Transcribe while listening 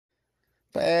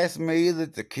Pass me the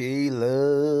tequila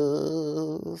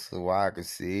so I can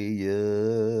see ya.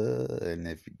 And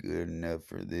if you're good enough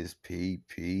for this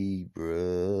PP,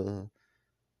 bruh.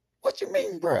 What you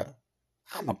mean, bruh?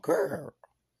 I'm a girl.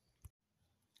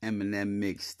 Eminem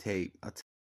mixtape. I'll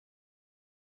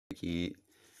take it.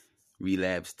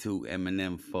 Relapse 2,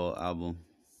 Eminem full album.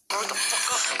 Hurry the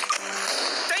fuck up.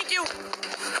 Thank you.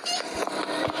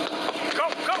 Go,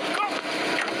 go, go.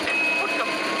 What the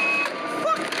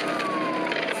fuck?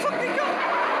 The fuck they go?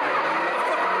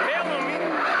 Fuck, bail on me.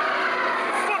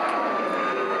 Fuck.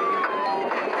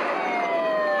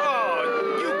 Oh,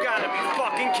 you gotta be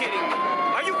fucking kidding me.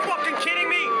 Are you fucking kidding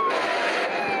me?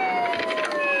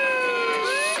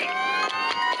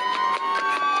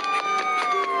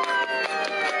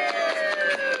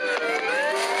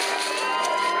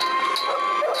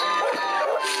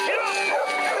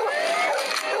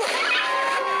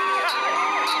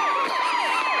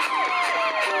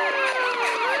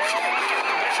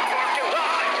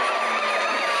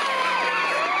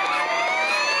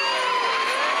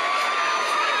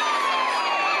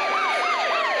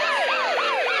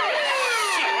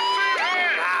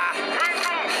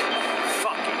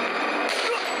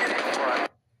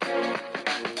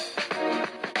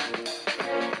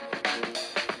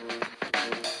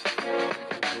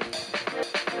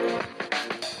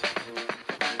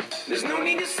 There's no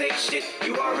need to say shit,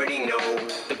 you already know.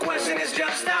 The question is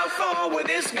just how far will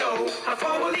this go? How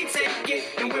far will he take it,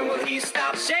 and when will he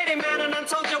stop? Shady man, and I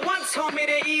told you once, homie,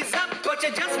 to ease up, but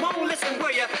you just won't listen,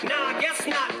 will ya? Nah, I guess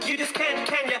not, you just can't,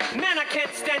 can ya? Man, I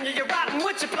can't stand you, you're rotten,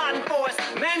 what you plotting for us?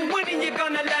 Man, when are you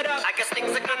gonna let up? I guess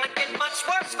things are gonna get much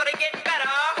worse, but they get better.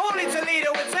 Holy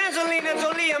Toledo, it's Angelina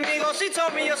Jolie, amigo. She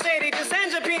told me you're shady, just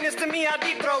hand your penis to me, I'll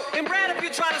deep throat. And Brad, if you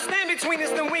try to stand between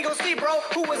us, then we gon' see, bro.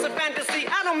 Who was a fantasy?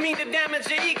 I don't mean to damage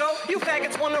your ego. You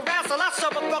faggots wanna wrestle, I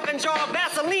shove a fucking jar of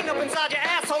Vaseline up inside your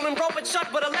asshole and rope it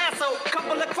shut with a lasso.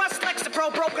 Couple of crust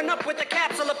Lexapro broken up with a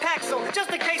capsule of Paxil.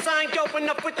 Just in case I ain't dope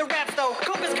enough with the raps though.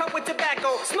 Coke is cut with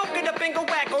tobacco, smoke it up and go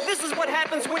wacko. This is what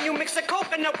happens when you mix a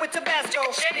coconut with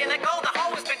Tabasco. Shady, let go, the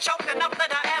hoe has been choked enough,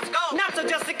 let her ass go. Not to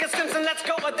Jessica Simpson, let's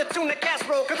go with the tuna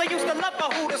casserole. Cause I used to love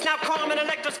her hooters, now calm and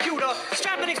electrocutor.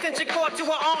 Strap an extension cord to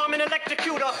her arm and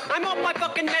electrocute her. I'm off my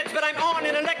fucking meds, but I'm on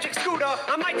an electric scooter.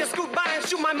 I might just scoot by and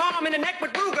shoot my mom in the neck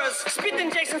with Rugers. Spit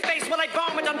in Jason's face while I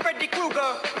vomit on Freddy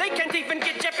Krueger. They can't even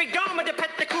get Jeffrey Dahmer to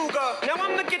pet the cougar. Now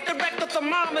I'ma get the rectal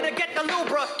thermometer, get the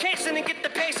lubrication, and get the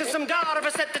patient some daughter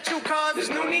to set the true cause. There's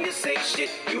no need to say shit,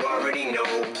 you already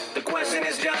know. The question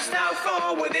is just how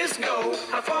far will this go?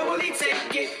 How far will he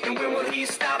take it, and when will he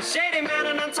stop? Shady man,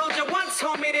 and I told you once,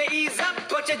 homie, to ease up,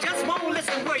 but you just won't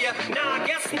listen, will ya? Nah, I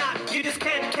guess not, you just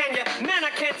can't, can ya? Man,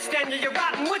 I can't stand you, you're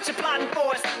rotten, what you plotting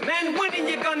for us? Man, when are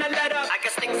you gonna let up? I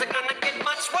guess things are gonna get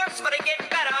much worse, but they get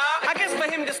better. I guess for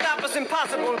him to stop us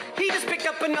impossible. He just picked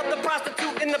up another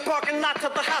prostitute in the parking lot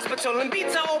of the hospital and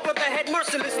beats her over the head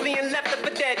mercilessly and left her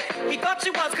for dead. He thought she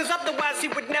was, cause otherwise he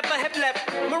would never have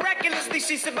left. Miraculously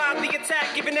she survived the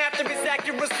attack, even after his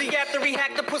accuracy, after he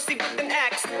hacked the pussy with an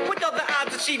axe. What other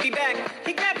odds that she'd be back?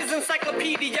 He grabbed his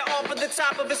encyclopedia off of the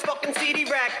top of his fucking CD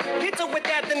rack, hit her with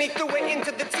that, then he threw it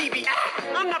into the TV.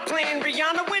 I'm not playing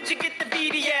Rihanna, where'd you get the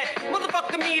VD at?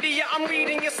 Motherfuck the media, I'm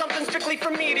reading you something strictly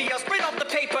from media. Spread off the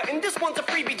paper, and this one's a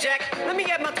freebie, Jack. Let me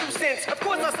add my 2 cents. Of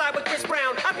course I side with Chris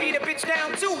Brown. I beat a bitch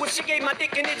down too when she gave my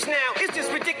dick an itch now. It's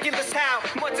just ridiculous how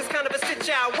much is kind of a stitch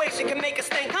out. Way she can make a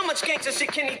stink. How much gangster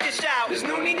shit can he dish out? There's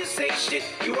no need to say shit,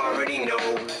 you already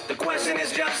know. The question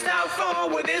is just how far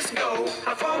will this go?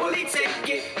 How far will he take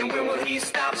it, and when will he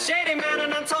stop? Shady man,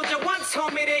 and I told you once,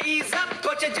 homie, to ease up,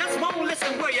 but you just won't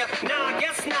listen, will ya? Nah, I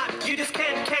guess not, you just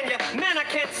can't, can ya? Man, I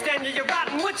can't stand you, you're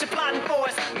rotten, what you plotting for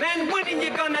us? Man, when are you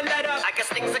gonna let up? I guess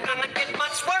things are gonna get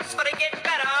much worse, but they get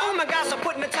better. Oh my gosh, I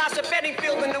put Natasha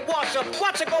Bedingfield in the washer.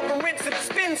 Watch her go from rinse to the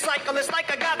spin cycle. It's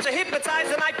like I got you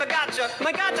hypnotized and I forgot you.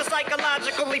 My God, you're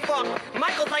psychologically fucked.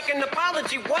 Michael's like an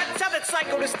apology, what? Tell that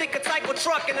psycho to stick a cycle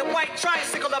truck and a white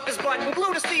tricycle up his butt and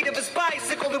glue the seat of his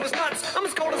bicycle to his nuts. I'm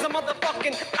as cold as a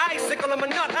motherfucking icicle. I'm a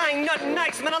nut, I ain't nothing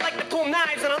nice, man. I like to pull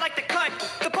knives and I like to cut.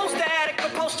 The poster addict for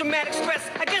post-traumatic stress.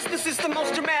 I guess this is the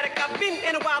most dramatic I've been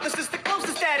in a while. This is the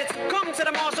closest that it's come to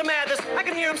the Marshall Mathers. I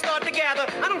can hear him start to gather.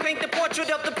 I don't paint the portrait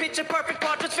of the picture perfect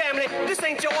partridge family. This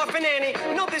ain't your orphan Annie.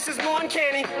 No, this is more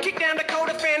uncanny. Kick down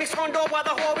Dakota Fanny's front door while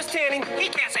the whore was tanning. He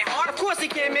can't say hard. Of course he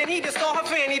can, man. He just saw her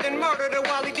fanny, then murdered her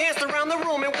while he danced around the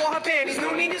room and wore her panties.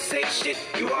 No need to say shit,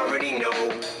 you already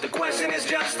know. The question is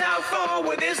just how far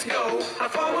will this go? How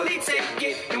far will he take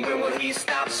it, and when will he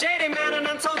stop? Shady man, and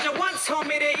I told you once,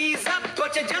 homie, to ease up,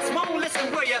 but you just won't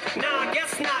listen, will ya? Nah, I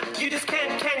guess not, you just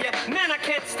can't, can ya? Man, I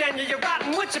can't stand you, you're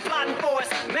rotten, what you plotting for us?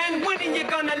 Man, when are you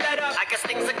gonna letter. I guess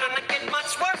things are gonna get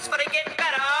much worse, but they get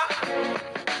better.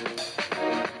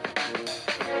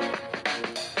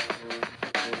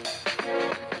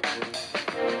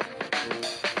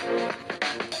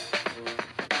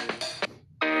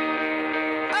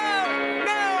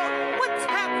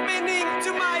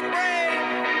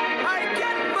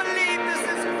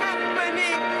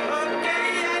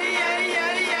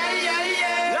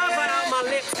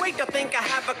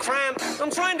 I'm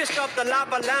trying to shove the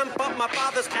lava lamp up my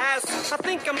father's ass. I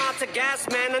think I'm out to gas,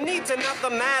 man. I need another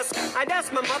mask. I'd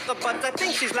ask my mother, but I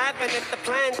think she's laughing at the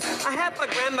plan. I have a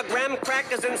graham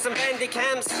crackers and some bandy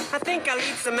cams. I think I'll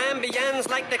eat some ambience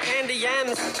like the candy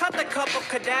yams. Cut a couple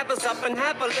cadavers up and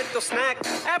have a little snack.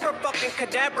 Ever fucking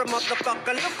cadabra,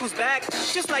 motherfucker, look who's back.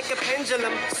 Just like a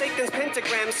pendulum, Satan's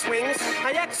pentagram swings.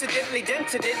 I accidentally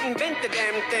dented it and bent the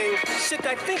damn thing. Shit,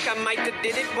 I think I might have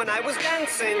did it when I was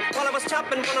dancing. While I was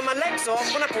chopping one of my legs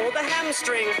off when I pulled a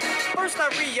hamstring. First I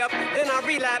re-up, then I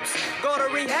relapse. Go to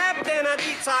rehab, then I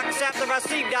detox after I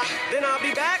see doc. Then I'll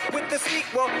be back with the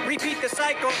sequel. Repeat the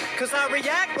cycle, cause I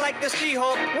react like the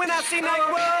She-Hulk when I see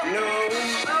Nightwolf.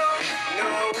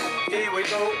 No, here we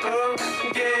go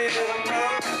again.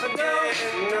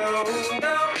 No,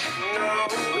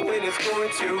 when it's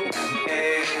going to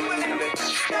end.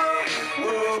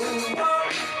 Whoa,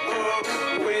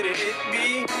 where did it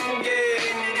begin?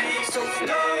 So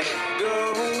long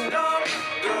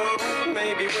ago,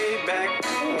 maybe way back.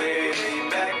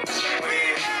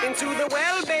 Into the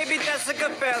well, baby Jessica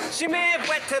fell. She may have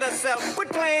wetted herself with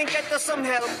playing Get Her Some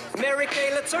Help. Mary Kay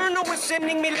Letourneau was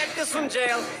sending me letters from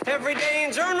jail. Every day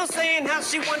in journal saying how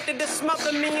she wanted to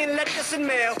smother me in letters and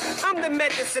mail. I'm the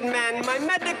medicine man. My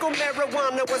medical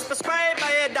marijuana was prescribed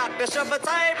by a doctor. Shove a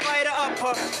typewriter up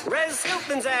her Res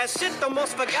Hilton's ass. Shit,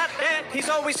 almost forgot that. He's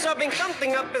always shoving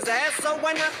something up his ass, so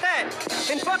why not that?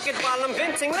 And fuck it, while I'm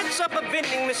venting, let's shove a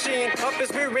vending machine up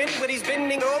his rear end when he's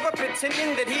bending over,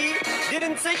 pretending that he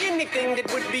didn't say anything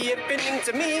that would be offending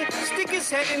to me. Stick his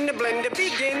head in the blender,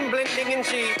 begin blending in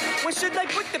G. Where should I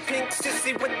put the pink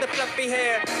sissy with the fluffy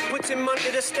hair? Put him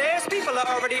under the stairs, people are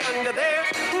already under there.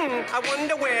 I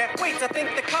wonder where. Wait, I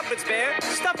think the cupboard's bare.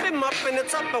 Stuff him up in the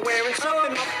Tupperware and shove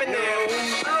him up in there.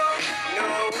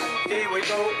 No, here we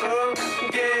go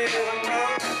again.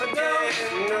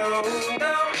 No,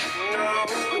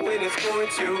 when it's going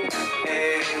to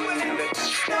end.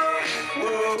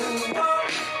 Whoa,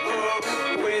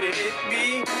 where did it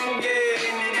begin?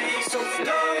 So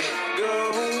long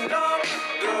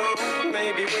ago,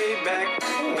 maybe way back.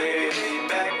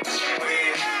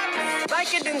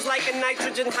 Vicodin's like a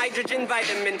nitrogen-hydrogen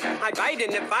vitamin. I bite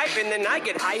in the vibe and then I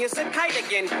get high as a kite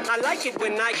again. I like it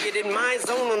when I get in my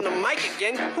zone on the mic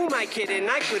again. Who am I kidding?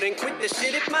 I couldn't quit the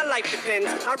shit if my life depends.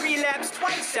 I relapsed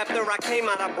twice after I came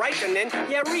out of Brighton.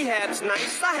 Yeah, rehab's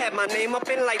nice. I have my name up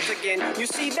in lights again. You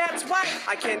see, that's why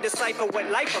I can't decipher what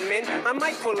life I'm in. I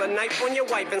might pull a knife on your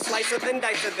wife and slice her then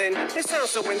dice her then. It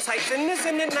sounds so enticing.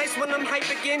 Isn't it nice when I'm hype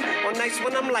again? Or nice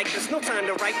when I'm like this? No time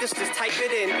to write this, just type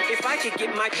it in. If I could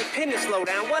get my pen to slow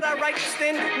down, what I write this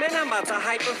then? Man, I'm about to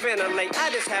hyperventilate. I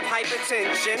just have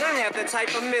hypertension. I have the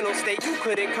type of mental state you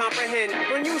couldn't comprehend.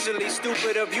 Unusually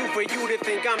stupid of you for you to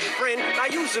think I'm your friend. I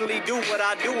usually do what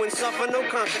I do and suffer no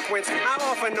consequence. I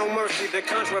offer no mercy. The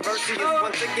controversy is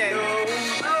once again.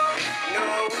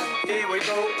 No, here we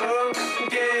go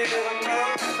again.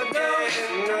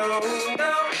 No,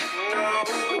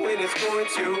 when it's going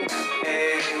to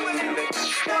end.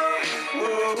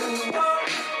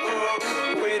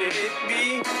 Where did it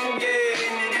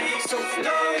begin? So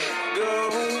long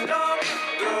ago,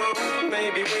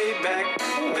 maybe way back.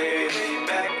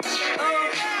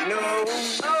 No.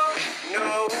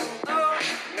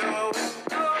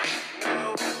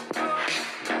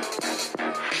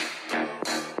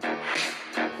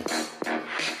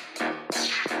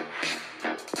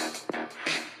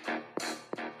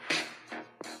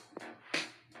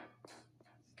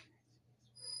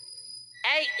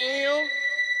 Hey, ew.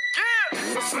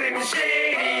 Slim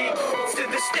Shady, to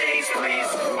the stage,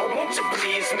 please. Oh, won't you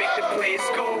please make the place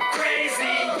go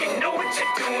crazy? You know what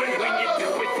you're doing when you do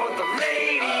it for the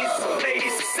ladies.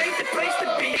 Ladies, this ain't the place to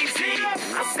be easy.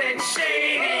 I said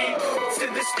Shady, to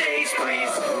the stage,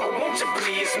 please. Oh, won't you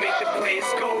please make the place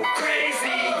go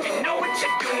crazy? You know what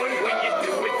you're doing when you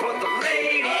do it for the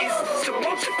ladies. So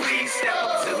won't you please step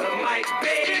up to the mic,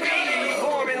 baby?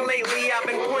 Boring lately, I've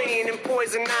been playing in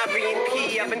Poison Ivy and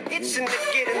P. I've been itching to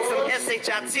get in some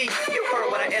SHIT. You heard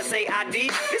what a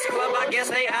SAID? This club, I guess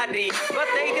they ID, but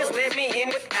they just let me in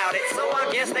without it, so I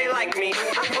guess they like me.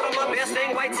 I put on my best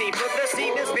dang white tee for this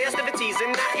evening's festivities,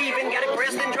 and I even got it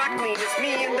pressed and dry clean. It's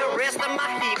me and the rest of my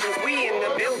heathens. We in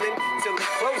the building till it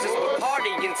closes. We'll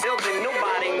party until then.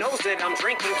 Nobody knows that I'm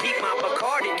drinking. Keep my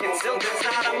Bacardi concealed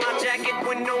inside of my jacket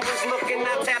when no one's looking.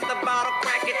 I tap the bottle,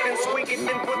 crack it, then swig it,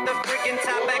 then put the freaking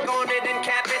top back on it and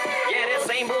cap it. Yeah, that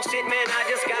same bullshit, man, I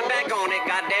just got back on it.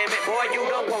 God damn it, boy, you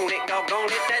don't want it. Doggone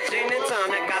it, that gin and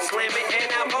tonic, I slam it. And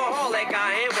alcoholic,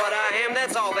 I am what I am,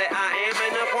 that's all that I am.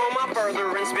 And upon my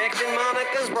further inspection,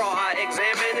 Monica's bra I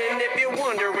examine. And if you're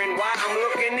wondering why I'm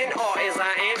looking in awe as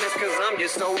I am, it's cause I'm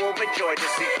just so overjoyed to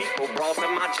see people brought to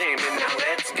my jam. And now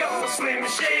let's go. Slim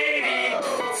Shady,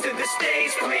 to the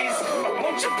stage, please. Oh,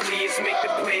 won't you please make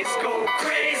the place go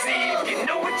crazy? If you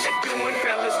know what you're doing,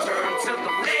 fellas, turn to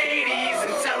the ladies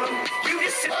and tell them you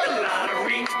just hit the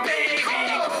lottery, baby.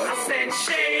 I said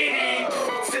Shady,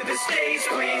 to the stage,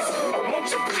 please. Oh, won't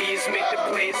you please make the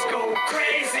place go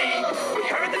crazy? We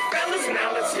heard the fellas,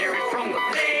 now let's hear it from the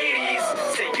ladies.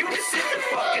 Say you just hit the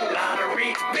fucking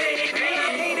lottery, baby.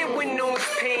 I hate it when no one's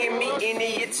paying me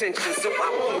any attention, so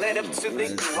I won't let up to the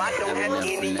you. I don't have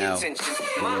any intention.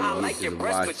 Ma, I like your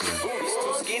breast, but your booty's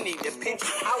too skinny to pinch.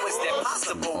 How is that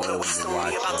possible? No, it's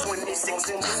only about 26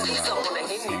 inches. It's up on a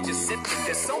Henny, just sip it.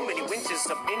 There's so many winches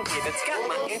up in here that's got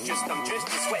my interest. I'm just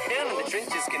to sweat down in the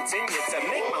trenches, continue to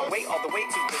make my way all the way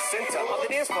to the center of the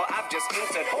dance floor. I've just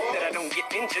entered, hope that I don't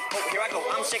get injured. Oh, here I go,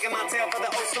 I'm shaking my tail for the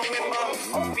oh so member.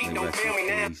 Oh, feet don't fail me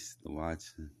now.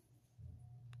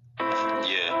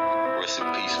 Yeah, rest in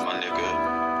peace, my nigga.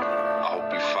 I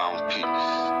hope you found peace.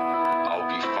 I hope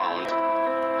you found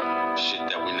shit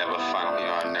that we never found here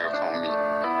on earth, homie.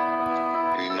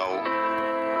 You know,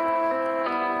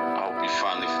 I hope you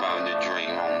finally found your dream,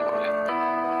 homeboy.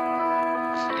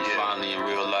 You finally in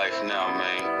real life now,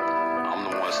 man. I'm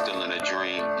the one still in a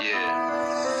dream. Yeah.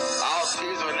 All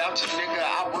tears without you, nigga,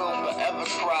 I will forever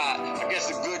cry. I guess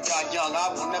the good die young, I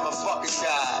will never fucking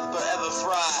die. Forever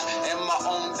fried in my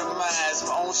own demise,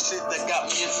 my own shit that got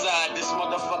me inside this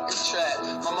motherfucking trap.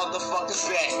 My motherfucking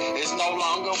back is no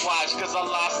longer watched, cause I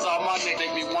lost all my niggas.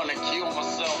 Make me wanna kill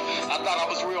myself. I thought I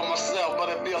was real myself, but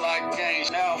it feel like games.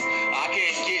 Now I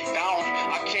can't get down,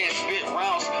 I can't spit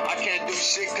rounds, I can't do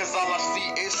shit cause all I see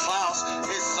is sounds.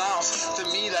 It sounds to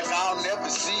me like I'll never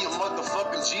see a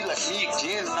motherfucking G like me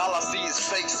again. And all I see is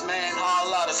fakes, man, a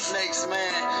whole lot of snakes,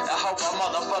 man. I hope I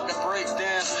motherfucking break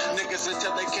down niggas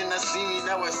until they cannot see me,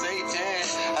 now it's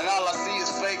 8-10. And all I see is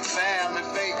fake fam and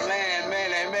fake land, man.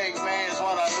 They make mans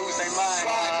wanna lose their mind.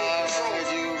 Why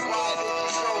did you go? Why did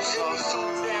you go? It was too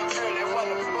damn early. What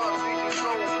the fuck did you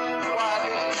go? Why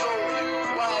did you go?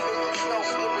 Why did you go?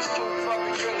 It was too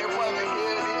fucking early. What the hell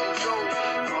did you go?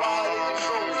 Why did you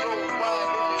go? Why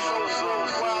did you go?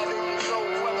 Why did you go?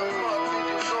 What the fuck did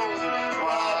you go?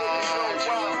 Why did you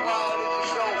go? Why did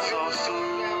you go? It was too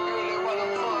damn early. What the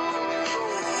fuck did you go?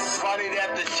 Why did it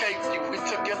have to take you? We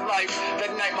took your life.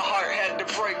 That night my heart had to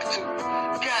break too.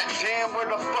 God damn, where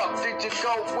the fuck did you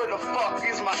go? Where the fuck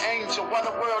is my angel? Why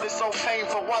the world is so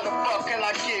painful? Why the fuck can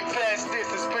I get past this?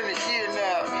 It's been a year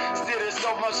now. Still there's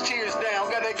so much tears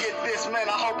down. Gotta get this, man.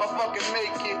 I hope I fucking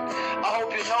make it. I hope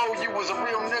you know you was a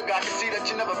real nigga. I can see that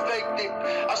you never faked it.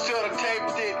 I should've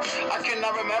taped it. I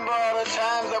cannot remember all the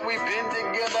times that we've been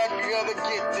together. I gotta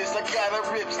get this. I gotta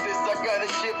rip this. I gotta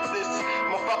chip this.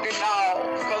 My fucking all.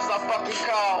 Cause I fucking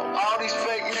call all these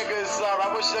fake niggas out.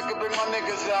 I wish I could bring my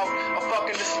niggas out. I'm fucking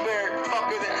the spirit. Fuck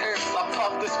it, it hurts. I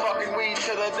puff this fucking weed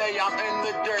till the day I'm in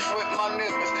the dirt with my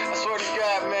niggas. I swear to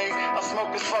God, man. I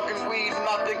smoke this fucking weed and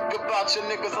I think about your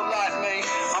niggas a lot, man.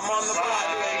 I'm on the block.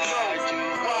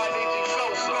 Why did you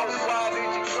go? Why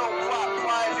did you go?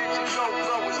 Why did you go?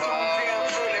 It's too damn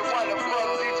early. Why the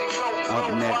fuck did you go? Up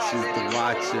next is The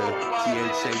Watcher,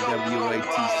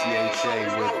 THAWATCHA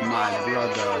with My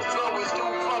Brother.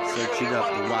 Search it up,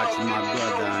 The Watcher, My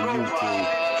Brother on YouTube.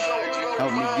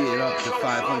 Help me get up to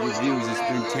 500 views. It's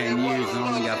been 10 years and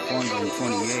only got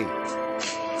 428.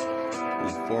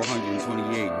 With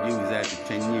 428 views after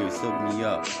 10 years. Hook me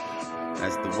up.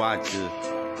 That's The Watcher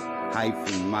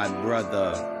hyphen My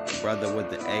Brother. Brother with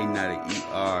the A, not an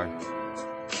ER.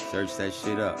 Search that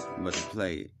shit up. I'm about to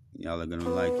play it. Y'all are gonna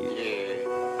like it.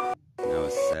 Yeah. Now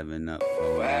it's 7 up.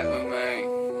 What happened, man?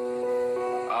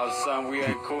 All of a sudden we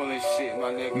ain't cool and shit,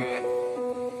 my nigga.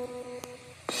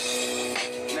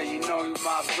 Now you know you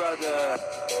my brother.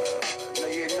 Now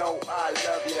you know I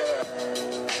love ya.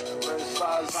 But as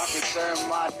far as I'm concerned,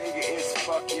 my nigga, it's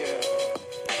fuck ya.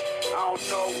 I don't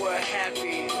know what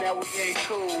happened. Now we ain't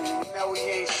cool. Now we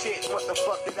ain't shit. What the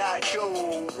fuck did I do?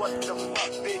 What the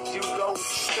fuck did you go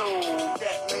do?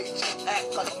 That made you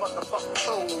act like a motherfucking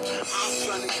fool. I'm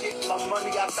trying to get my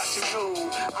money, I thought you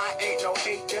knew. I ain't no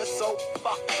hater, so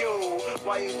fuck you.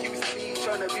 Why you accuse me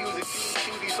trying to abuse it?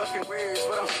 Do these fucking words,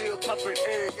 but I'm still pumping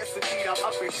air. Yes indeed, I'm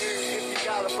up in here. If you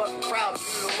got a fucking problem,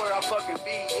 you know where I fucking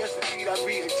be. Yes indeed, I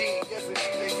be a G. Yes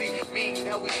indeed, they see me.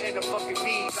 Now we in the fucking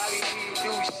means. I didn't need to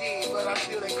do shit, but I'm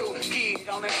still a cool kid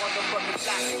on that motherfucking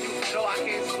block. You know I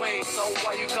can't swing, so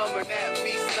why you coming at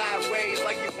me sideways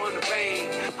like you wanna bang?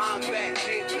 I'm that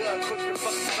nigga, quick to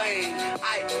fucking bang.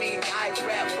 I mean, I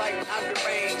rap like I'm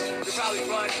deranged. You probably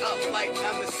run up like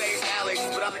I'm the same Alex,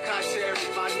 but on the contrary,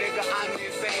 my nigga, I'm the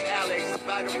insane Alex.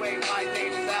 By the way, my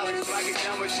name is Alex. When I get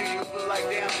done with you, you feel like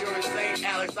damn, you're insane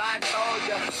Alex. I told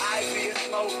ya, I be a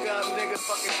smoker, niggas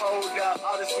fucking hold up.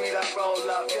 All the sweet I roll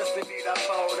up, yes indeed I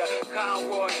fold up.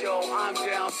 Conroy, yo, I'm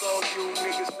down, so you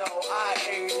niggas know I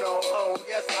ain't no hoe.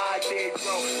 Yes, I did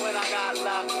grow. When I got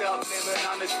locked up, living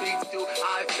on the streets too,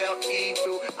 I felt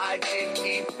evil. I didn't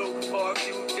eat food for a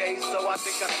few days, so I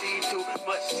think I see too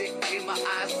much shit in my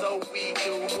eyes, so we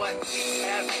do what we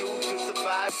have to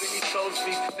survive in these cold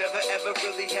streets. Never ever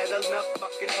really had enough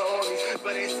fucking homies,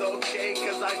 but it's okay,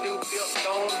 cause I do feel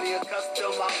lonely.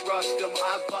 Accustomed, I rushed them,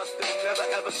 I bust them, never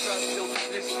ever trust them.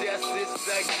 This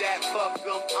like that, fuck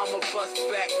them, I'ma bust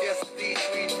back, yes, these,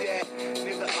 we that.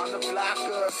 Nigga on the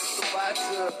blocker, it's the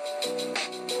watcher.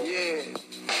 Yeah.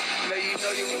 Now you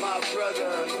know you my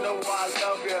brother, you know why I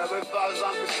love ya. But as far as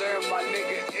I'm concerned, my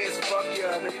nigga is fuck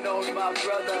ya. Now you know you my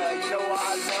brother, you know why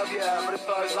I love ya. But as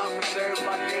far as I'm concerned,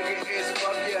 my nigga is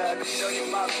fuck ya. Now you know you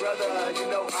my brother, you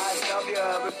know I love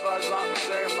ya. But as far as I'm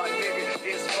concerned, my nigga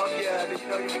is fuck ya. Now you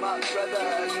know you my brother,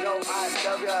 you know I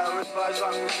love ya. But as far as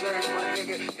I'm concerned, my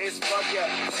nigga is fuck ya.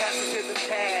 What happened to the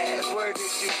past? Where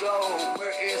did you go?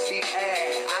 Where is he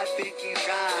at? I think he's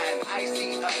gone. I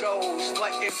see a ghost.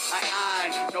 What if I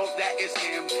on? Nope, that is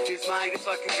him. His mind is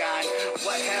fucking gone.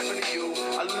 What happened to you?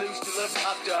 I used to live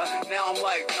up to. Now I'm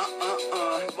like,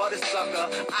 what a sucker.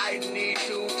 I need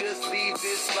to just leave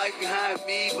this life behind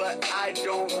me, but I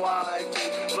don't want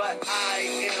to. But I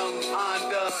am on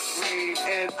the screen,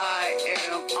 and I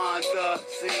am on the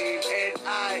scene, and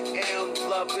I am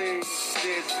loving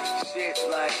this shit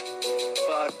like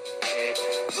fuck it.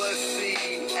 But see,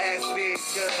 as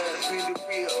niggas need to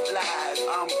realize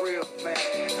I'm real, man.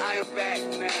 I am back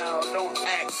now, don't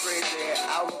act crazy.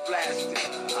 I will blast you,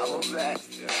 I will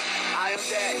blast you. I am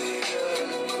that nigga.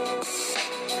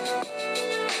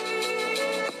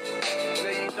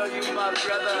 Now you know you my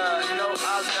brother, you know I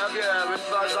love ya. As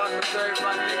far as I'm concerned,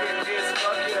 my nigga is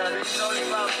fuck ya. You know you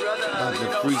my brother, you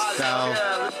know freestyle.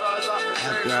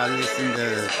 After I listened to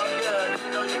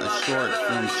a short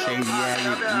from Shady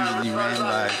Addict, usually ran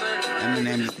by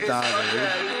Eminem's daughter,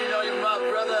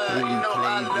 really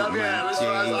played with my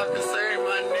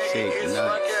shake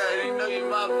nuts. You know you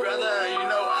my brother, you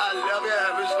know I love ya.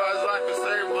 As far as I'm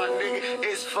concerned, my nigga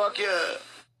is fuck ya.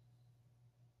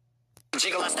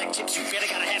 Jiggle, I stack chips, you better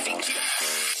gotta have feet.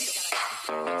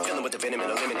 Fill him with the venom and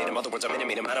eliminate him. Other words, I'm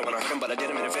intimate him. I don't want to hurt him, but I did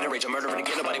him in a fit rage. I'm murdering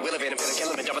again. Nobody will evade him. Finna kill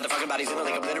him and jump at the fucking bodies in a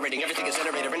lake, obliterating everything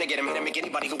incinerator. Renegade him, hit him, make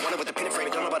anybody who want it with a pin and frame.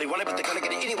 Don't nobody want it, but they're gonna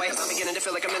get it anyway. I'm beginning to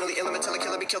feel like I'm mentally ill. I'm a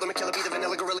killer, be killed him, a killer, be the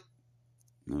vanilla gorilla.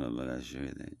 Hold up, let us show you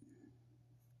that.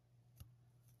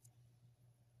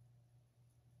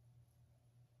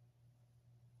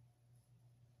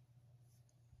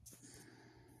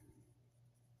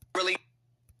 Really?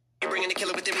 You're bringing the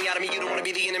killer within me out of me. You don't want to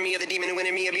be the enemy of the demon who in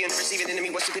me. I'll be unperceived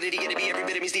enemy. What stupidity get to be? Every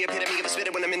bit of me's the epitome of a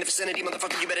spitter when I'm in the vicinity.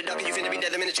 Motherfucker, you better duck or you finna be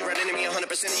dead the minute you run into me. 100%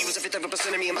 of you is a fifth of a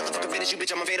percent of me. A motherfucker finish you,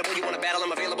 bitch. I'm available. You want to battle?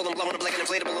 I'm available. I'm blowing up like an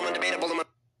inflatable. I'm undebatable. I'm a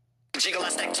jiggle. I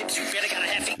stack chips. You better gotta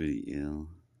have feet. Pretty ill.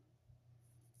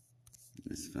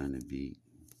 Let's find a beat.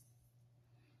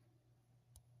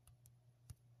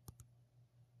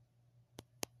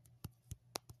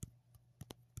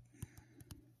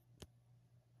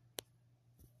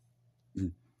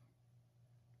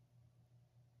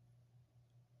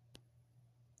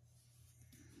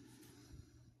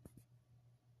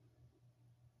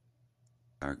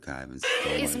 Archiving.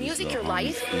 Is music your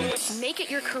life? Make it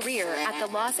your career at the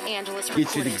Los Angeles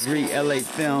Get your degree,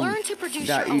 LAFilm.edu. Learn to produce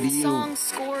your own songs,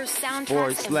 scores,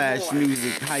 soundtracks, and more.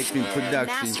 /music hyphen production.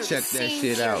 Master Check that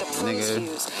shit out, nigga.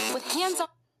 With hands-on.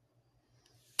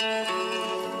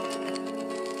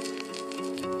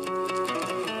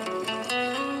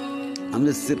 I'm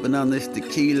just sipping on this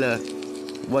tequila,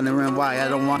 wondering why I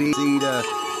don't want to see the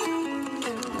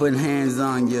putting hands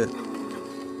on you.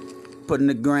 Putting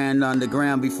the grand on the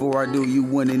ground before I do you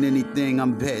winning anything.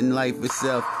 I'm betting life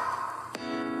itself.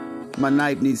 My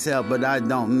knife needs help, but I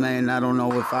don't, man. I don't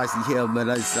know if I see hell, but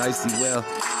I see well.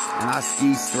 And I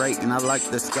ski straight, and I like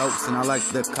the scopes, and I like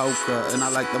the coca, and I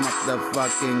like the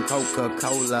motherfucking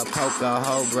Coca-Cola,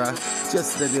 poca-ho, bruh.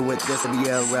 Just to do with this to be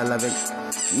irrelevant.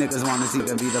 Niggas wanna see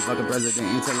me be the fucking president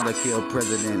until I kill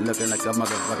president, looking like a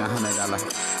motherfucking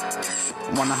 $100.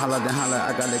 Wanna holler, then holler,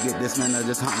 I gotta get this, man, I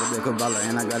just hunger the Kabbalah,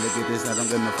 and I gotta get this, I don't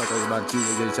give no fuck about you,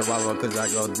 we get a chihuahua, cause I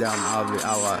go down every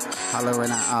hour,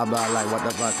 hollering at Abba, like what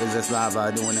the fuck is this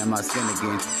lava doing in my skin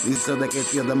again, so they can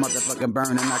feel the motherfucking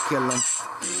burn, and I kill them.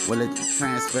 Will it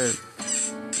transfer?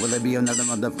 Will it be another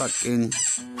motherfucking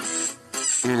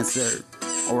answer?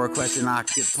 Or a question I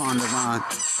could ponder on?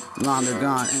 Longer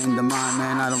gone in the mind,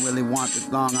 man, I don't really want it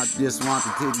long, I just want the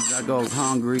titties, I go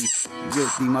hungry,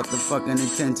 with the motherfucking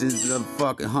intentions of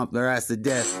fucking hump their ass to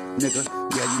death, nigga,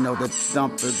 yeah, you know the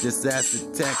thumper, disaster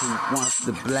tech, who wants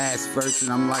to blast first,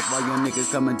 and I'm like, why your niggas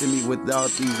coming to me with all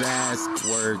these ass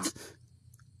words,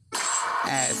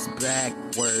 ass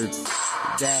backwards,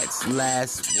 that's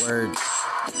last word.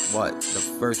 What? The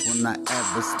first one I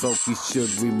ever spoke, you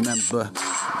should remember.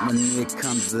 When it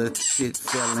comes to shit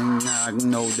feeling, I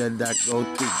know that I go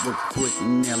through a quick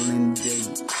nailing. They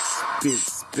spit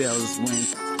spells when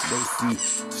they see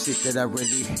shit that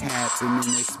already happened,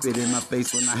 and they spit in my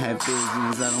face when I have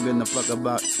visions. I don't give a fuck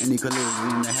about any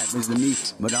collision that happens to me,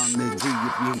 but on the G,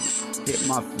 if you hit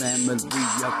my family,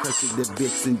 I'll crush it to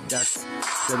bits and dust,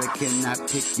 so they cannot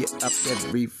pick you up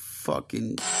every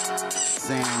fucking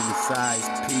sand size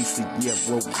piece of yeah,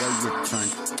 what way you turn.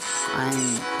 I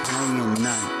ain't playing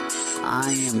none.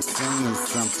 I am saying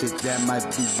some shit that might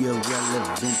be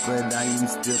irrelevant, but I am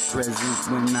still present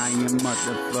when I am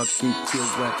motherfucking kill.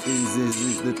 What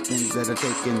is the things that are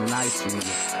taking life from you?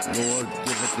 Lord,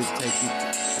 give it to take it,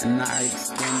 and I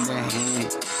extend the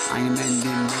hand. I am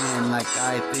ending man like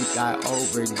I think I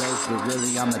overdosed, but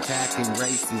really I'm attacking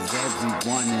races,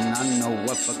 everyone, and I know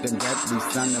what fucking deadly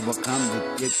son that will come to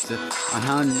get you.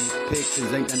 100 pictures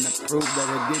ain't gonna prove that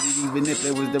I did it, even if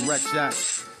it was direct shot.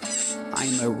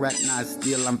 I'm a wreck, not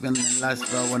steal, I'm feeling lust,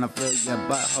 bro, when I feel your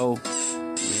butthole.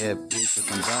 Yeah, bitch, with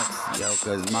some bucks, yo,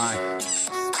 cause my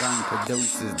sperm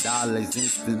produces dollars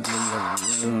instantly,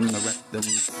 around the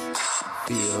rectums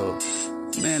feel.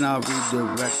 Man, I'll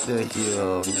redirect the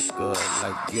hill, nigga,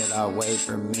 like, get away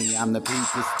from me, I'm the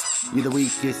peakest, you the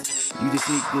weakest, you just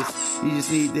need this, you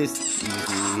just need this, you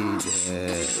just need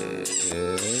this,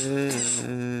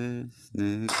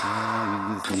 nigga,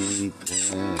 you just need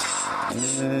this,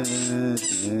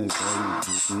 nigga,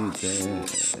 you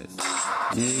just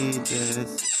need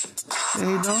this,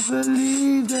 they don't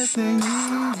believe that they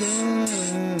need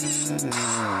this.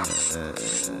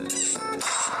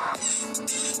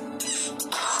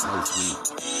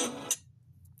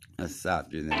 That's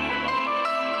softer than that.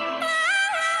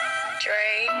 Dre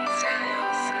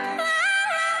sounds.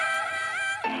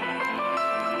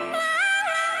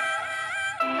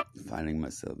 Finding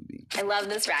myself being. I love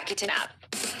this Rakuten app.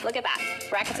 Look at that.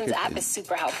 Rakuten's app is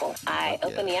super helpful. I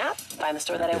open the app, find the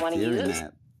store that I want to use.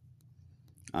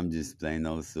 I'm just plain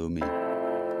old so me. Me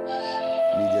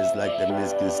just like the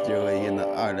misconstruing in the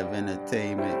art of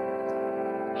entertainment.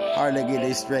 Hard to get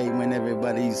it straight when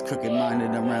everybody's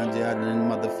crooked-minded around you. I done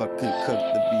motherfucking cook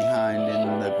the behind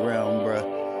in the ground, bruh.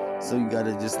 So you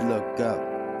gotta just look up,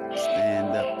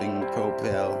 stand up and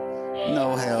propel.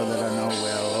 No hell that I know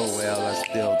well, oh well, I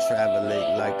still travel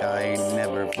it like I ain't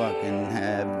never fucking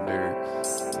ever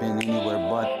been anywhere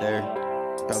but there.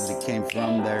 Probably came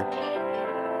from there.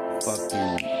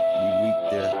 Fucking, we reached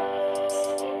the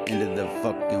end of the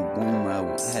fucking womb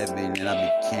of heaven and I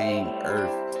became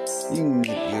earth. You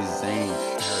niggas ain't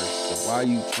earth, so why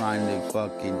you trying to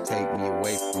fucking take me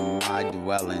away from my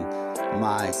dwelling?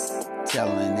 My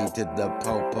telling into the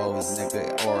popos,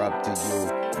 nigga, or up to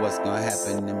you. What's gonna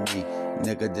happen to me?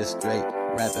 Nigga, just straight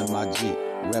rapping my G,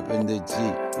 rapping the G,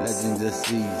 legends of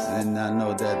seas, and I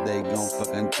know that they gon'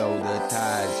 fucking throw the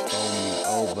tides, throw me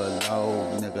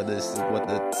overload, nigga, this is what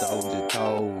the soldier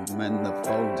told, man, the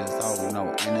foe just hold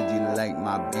no energy like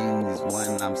my beans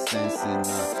when I'm sensing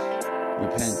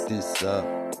repentance up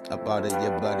out of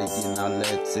your body, you know,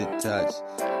 let it touch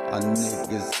a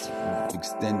nigga's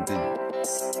extended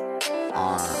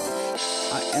arm.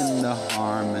 I am the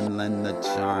harm and lend the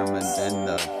charm and then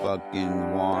the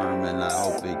fucking warm, and I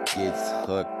hope it gets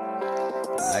hooked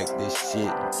like this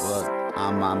shit book.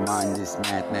 On my mind, this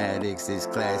mathematics, this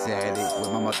class addict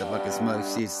with my motherfucking smug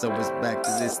shit. So it's back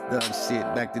to this thug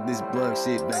shit, back to this bug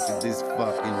shit, back to this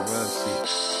fucking rough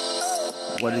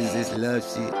shit. What is this love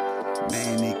shit?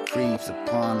 Man, it creeps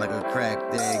upon like a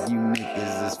cracked egg. You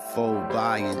niggas is full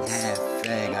by and half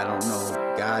fag. I don't know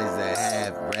guys that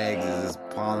have rags is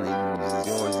poly is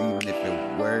yours, even if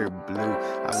it were hurt blue,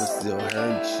 I would still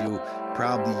hurt you.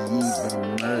 Probably even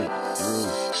murder through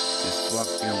this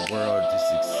fucking world to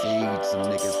succeed. Some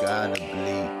niggas gotta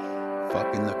bleed.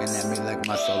 Fucking looking at me like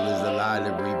my soul is a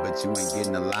lottery, but you ain't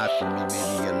getting a lot from me.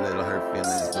 Maybe a little hurt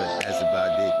feelings, but that's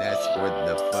about it. That's where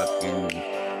the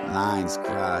fucking lines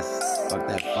cross. Fuck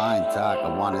that fine talk,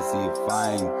 I wanna see it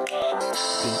fine.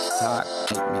 Bitch talk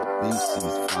make me think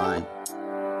she's fine.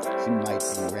 She might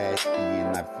be raspy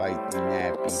and I fight the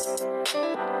nappy.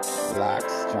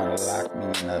 Blocks trying to lock me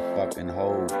in a fucking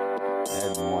hole.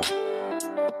 Everyone.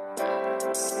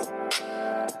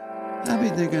 I be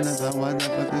thinking about what the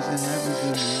fuck this shit happen to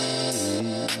me.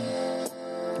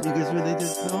 Niggas really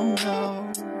just don't know.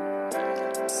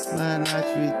 But I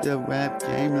treat the rap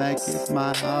game like it's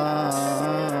my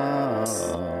home.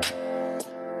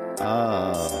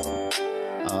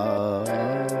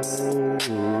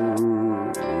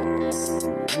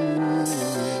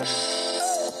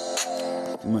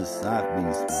 Too much soft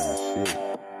beats, man. Shit.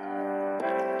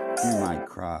 You might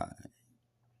cry.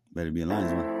 Better be a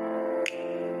linesman.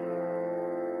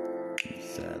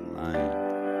 Sad line.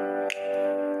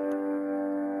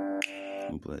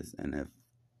 We'll play this NF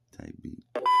type beat.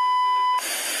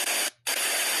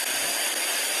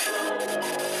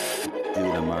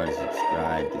 Dude, I'm already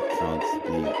subscribed to Trunk's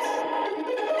beats.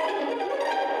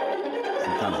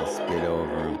 Sometimes I spit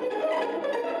over them.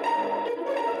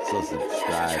 So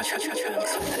subscribe.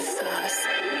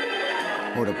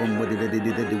 Hold up, I'm with it,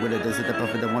 what it does, hit the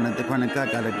puff of the one at the chronic. I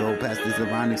gotta go past this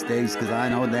ironic stage, cause I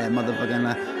know that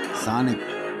motherfucking Sonic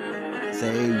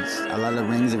sage. A lot of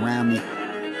rings around me,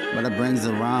 but it brings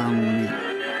around me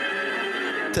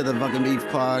to the fucking beef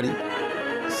party.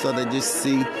 So they just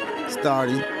see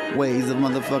starting ways of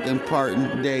motherfucking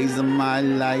parting days of my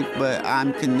life, but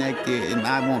I'm connected and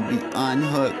I won't be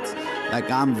unhooked. Like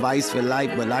I'm Vice for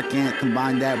life, but I can't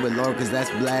combine that with Lord, cause that's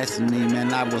blasphemy,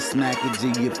 man. I will smack a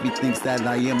G if he thinks that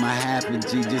I am a half a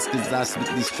G, just cause I speak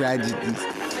these tragedies.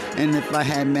 And if I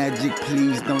had magic,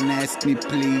 please don't ask me,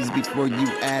 please, before you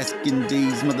asking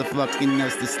these motherfucking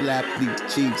us to slap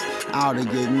these cheeks out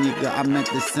of your nigga. I meant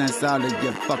the sense out of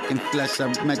your fucking flesh. I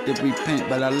meant to repent,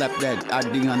 but I left that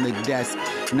ID on the desk,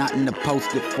 not in the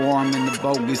posted form, in the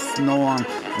bogus norm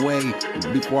way.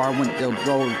 Before I went to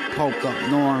go poke up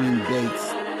Norman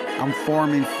dates, I'm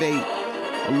forming fate,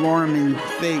 alarming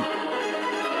fate,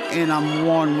 and I'm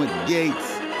one with Gates.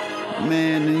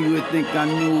 Man, and you would think I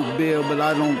knew Bill, but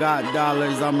I don't got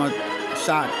dollars. I'm a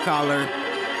shot caller.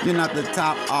 You're not the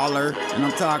top aller, and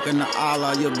I'm talking to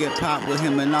Allah. You'll get popped with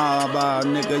him and all about,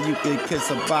 nigga. You can kiss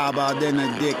a baba, then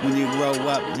a dick when you grow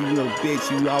up. You a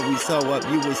bitch, you always hoe up.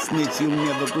 You a snitch, you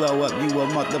never glow up. You a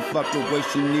motherfucker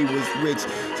wishing he was rich.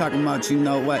 Talking about, you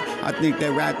know what? I think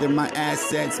they're after my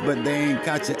assets, but they ain't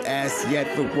caught your ass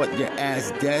yet for what your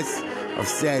ass does or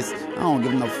says. I don't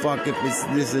give no fuck if it's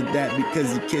this or that,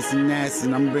 because you're kissing ass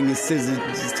and I'm bringing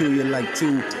scissors to you like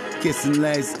two kissing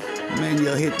legs. Man,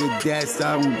 you'll hit the desk.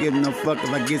 I don't give no fuck if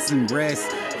I get some rest,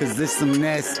 cause this some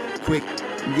nest. Quick,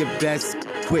 your best.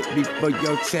 Quit before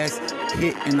your chest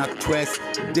hit and I twist.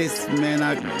 This, man,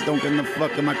 I don't give no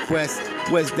fuck in my quest.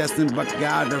 Was destined by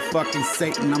God or fucking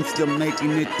Satan. I'm still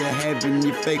making it to heaven.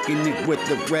 You're faking it with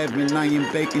the reverend. I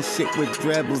ain't baking shit with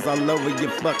dribbles all over your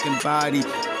fucking body.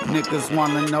 Niggas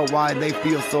wanna know why they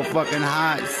feel so fucking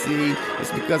hot. See,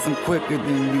 it's because I'm quicker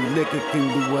than you. Liquor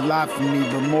can do a lot for me,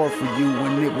 but more for you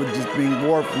when it would just bring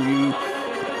war for you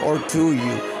or to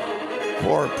you.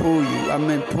 Or poo you, I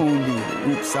meant poon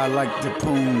you. Oops, I like the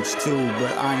poons too,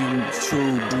 but I am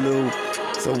true blue.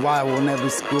 So I will never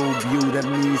screw you. That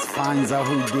means finds out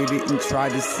who did it and try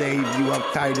to save you.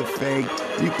 Al-Qaeda fake.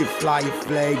 You could fly a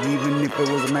flag even if it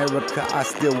was America. I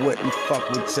still wouldn't fuck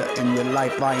with you in your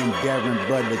life. I am daring,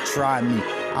 brother. Try me.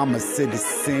 I'm a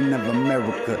citizen of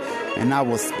America, and I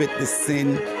will spit the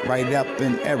sin right up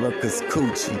in Erica's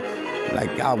coochie.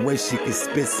 Like I wish she could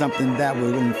spit something that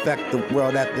would infect the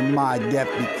world after my death,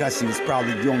 because she was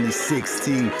probably only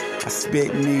 16. I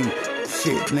spit mean,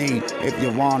 shit lean. If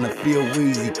you wanna feel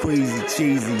wheezy, queasy,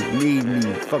 cheesy, need me,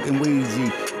 fucking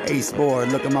Ouija. Ace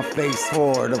board, look at my face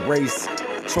for the race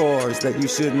chores that you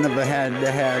should never had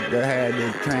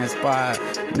to transpire.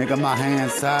 Nigga, my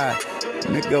hands high.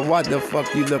 Nigga, what the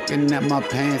fuck you looking at my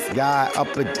pants? Guy,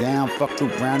 up or down, fuck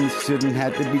around. It shouldn't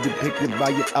have to be depicted by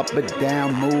your up or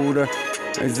down mood, or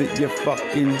is it your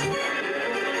fucking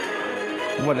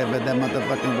whatever that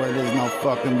motherfucking word is? No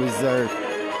fucking reserve.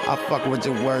 I fuck with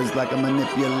your words like a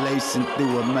manipulation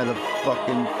through a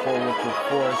motherfucking forward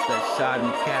force that shot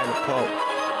and catapult.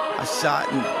 I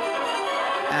shot and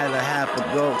at a half a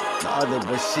goat, the other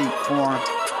was sheep form.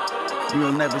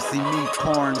 You'll never see me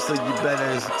porn, so you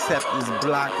better accept this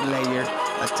block layer.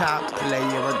 a top player.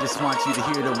 I just want you to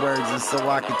hear the words and so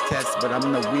I can test. But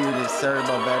I'm the weirdest herb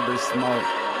I've ever smoked.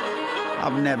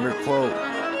 I'll never quote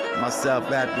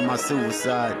myself after my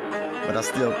suicide, but I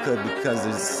still could because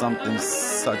there's something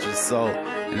such a soul.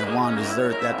 And it wanders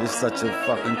earth after such a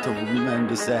fucking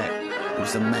tremendous act. It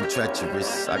was a man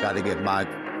treacherous. I gotta get my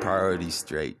priorities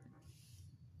straight.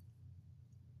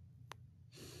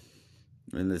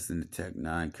 We're listening to Tech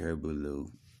 9 Kerbulu.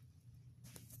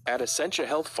 At Essentia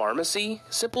Health Pharmacy,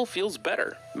 simple feels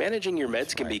better. Managing your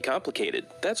meds can be complicated.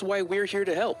 That's why we're here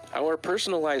to help. Our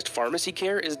personalized pharmacy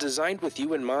care is designed with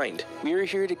you in mind. We're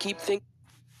here to keep things...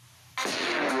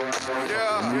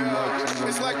 Yeah,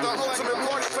 it's like the ultimate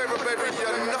party favor, baby.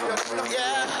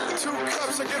 Yeah, 2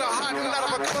 cups to get a hot and out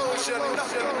of a clothes,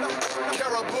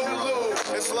 Carabulu,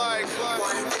 it's like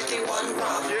 151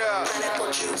 rum, yeah.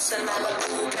 pineapple juice and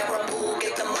Malibu, Caraboo,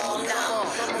 get them all now.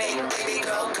 Make baby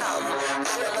girl come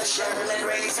out of a shell and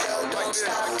raise hell. Don't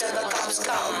stop till the cops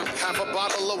come. Half a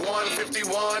bottle of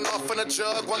 151 off in a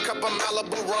jug, 1 cup of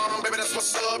Malibu rum, baby, that's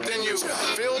what's up. Then you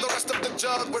fill the rest of the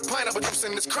jug with pineapple juice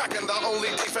and it's cracking. The only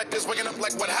defect is waking up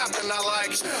like what happened. I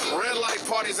like red light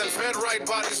parties and fed right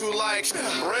bodies who like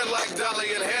red light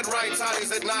dolly and head right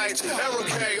toddies at night.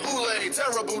 Eruke, Ule,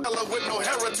 terrible, Ella with no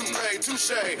hair to pay,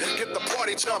 touche. Get the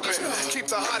party jumping, keep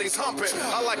the hotties humping.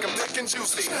 I like them thick and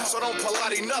juicy, so don't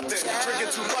Pilates nothing.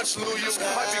 Drinking too much, Lou, you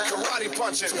might be karate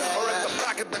punching, or at the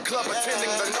back of the club attending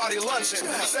the naughty luncheon.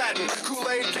 Satin,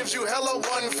 Kool-Aid gives you hella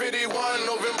 151.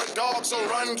 November dog, so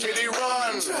run, kitty,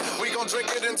 run. We gon'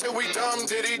 drink it until we dumb,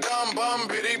 diddy, dumb, bum,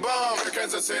 biddy, bum. Here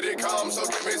Kansas City comes, so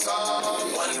give me some.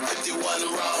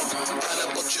 151 rum,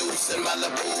 pineapple juice and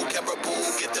Malibu, Caraboo,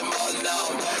 get them all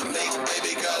now. Make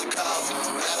baby girl come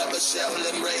out of a shell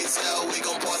and raise hell. We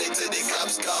gon' party till the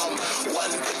cops come.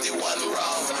 151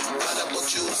 rum, pineapple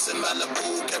juice and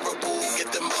Malibu, Caraboo,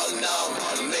 get them all now.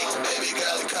 Make baby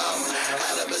girl come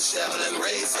out of a shell and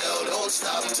raise hell. Don't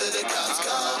stop till the cops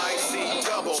come. I see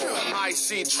double, I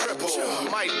see triple,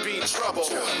 might be trouble,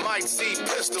 might see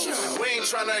pistol. We ain't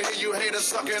tryna hear you haters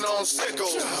sucking on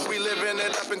sickles. We living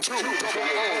it up in true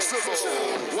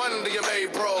one to your May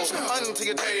bro, until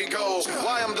your day goes.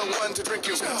 Why I'm the one to drink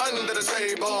you under the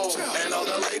table. And all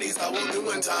the ladies I will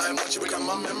do in time. Once you become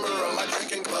a member of my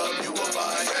drinking club, you will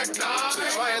find.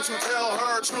 Trying to tell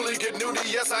her, truly get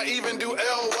nudie. Yes, I even do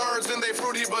L words, and they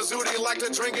fruity bazooty. Like to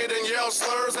drink it and yell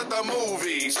slurs at the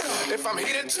movies. If I'm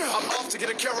heated, I'm off to get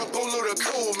a Carabulu to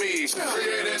cool me.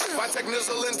 Created by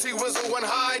Technizzle and T-Wizzle and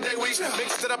High Day Week.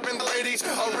 Mixed it up in the ladies.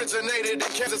 Originated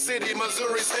in Kansas City,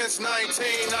 Missouri since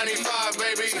 1995,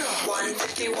 baby.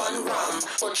 151 rum,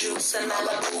 or juice and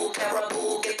Malibu,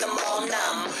 Caraboo, get them all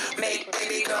numb. Make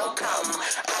baby girl come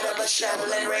out of a shell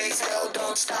and raise hell.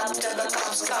 Don't stop till the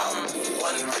cops come.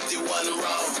 151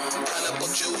 rum, pineapple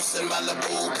juice and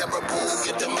Malibu, Caraboo,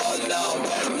 get them all numb.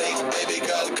 Make baby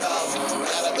girl come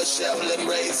out of a shell and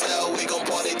raise hell. We gon'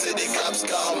 party till the cops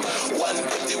come.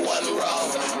 151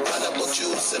 rum, pineapple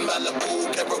juice and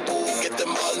Malibu, Caraboo, get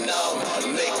them all numb.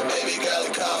 Make baby girl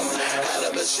come out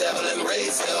of a shell and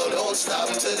raise hell. Don't stop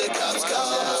till the cops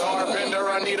come. Bender,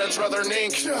 I need a druther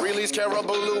nink. Release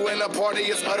Carabulu and the party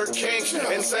is utter kink.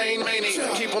 Insane manie,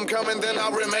 keep them coming, then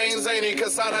I'll remain zany.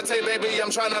 Cause Sadate, baby,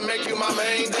 I'm trying to make you my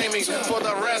main damie. For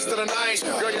the rest of the night,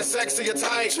 girl, you're sexy, you're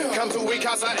tight. Come to we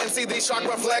casa and see these shock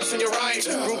reflection, you're right.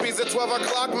 Groupies at 12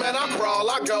 o'clock, man, I crawl,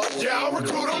 I go. Yeah, I'll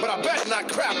recruit them, but I bet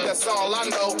not crap, that's all I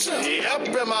know. Yep,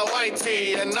 in my white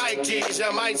tee and Nikes,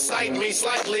 you might sight me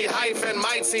slightly, hyphen,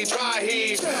 might see dry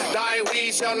heave. Die,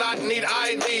 we shall not need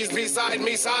IVs beside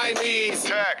me, side knees.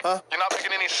 Jack, you're not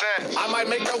making any sense. I might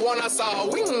make the one I saw,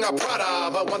 wing a Prada,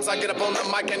 but once I get up on the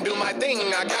mic and do my thing,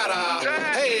 I gotta.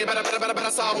 Jack. Hey, better,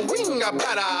 saw wing a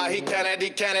better. He can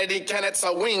it,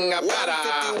 so wing a better.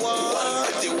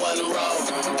 151 rum,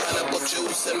 pineapple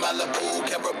juice and Malibu,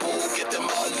 Caraboo, get them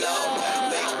all now.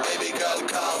 Make baby girl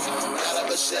come out of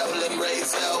a shell and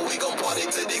raise hell. We gon' party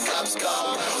till the cops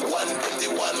come.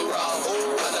 151 rum,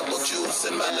 pineapple juice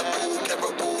and Malibu,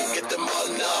 Caraboo, get them all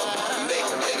now. Make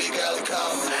baby girl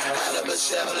come out of a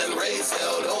shell and raise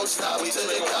hell. Don't stop till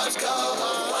the cops come.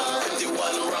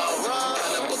 151 rum,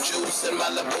 pineapple juice and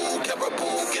Malibu,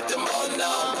 Caraboo, get them all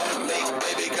now. Make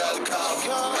baby girl come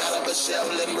out of a shell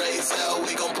and raise hell.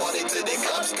 We gon' party till the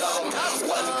cops come.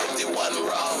 151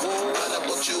 rum,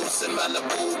 pineapple juice and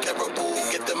Malibu,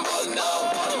 Caraboo, get them all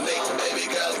now. Make baby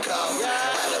girl come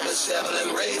out of a shell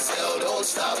and raise hell. Don't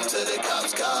stop till the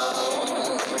cops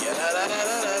come. Yeah,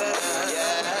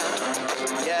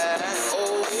 yeah,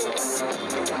 oh,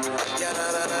 yeah,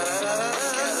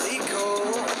 Calico,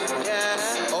 yeah,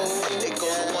 oh, it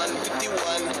goes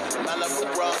 151, Malibu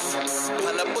rum,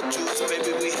 pineapple juice,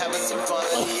 baby, we having some fun,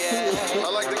 yeah.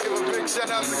 Shout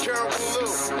out to Carol Blue,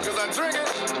 because I drink it,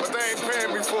 but they ain't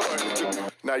paying me for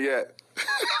it. Not yet.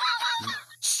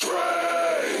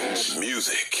 Strange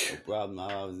music. No problem.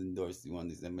 I was endorsing on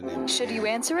this Eminem. Should you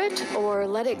answer it or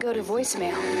let it go to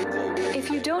voicemail? If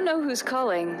you don't know who's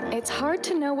calling, it's hard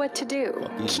to know what to do.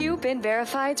 Cue Been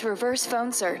Verified's reverse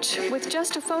phone search. With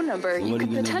just a phone number, you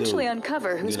can potentially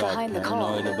uncover who's behind the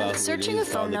call. Searching a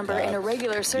phone number in a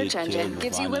regular search engine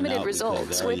gives you limited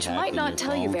results, which might not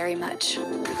tell you very much.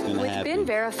 With Been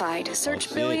Verified,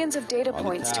 search billions of data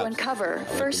points to uncover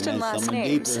first and last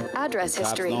names, address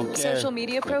history, social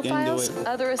media profiles,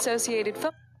 other associated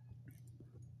phone.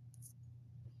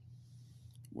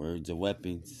 Words of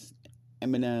weapons.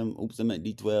 Eminem, oops, I'm at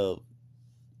D12.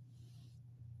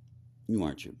 You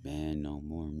aren't your band no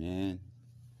more, man.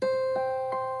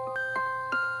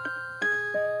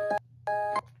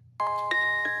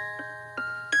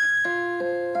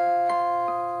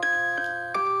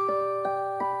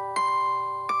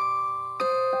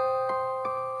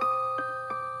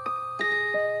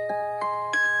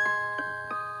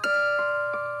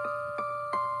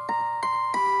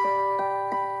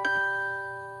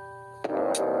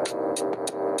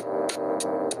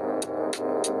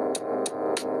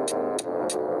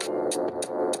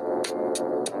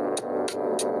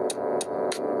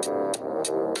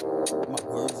 My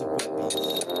words are weapons.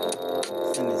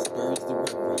 Send it spurs the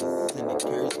reference. Send it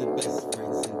curves the best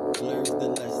friends. And blurs the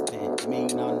less than.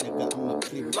 Mean on nigga, I'm a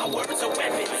clear. My words are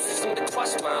weapons. Use them to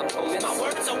crush my opponents. My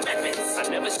words are weapons. I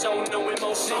never show no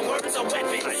emotion. My words are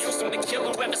weapons. I use them to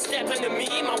kill whoever step into me.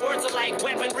 My words are like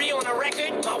weaponry on a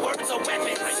record. My words are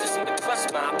weapons. I use them to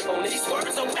crush my opponents. These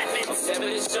words are weapons.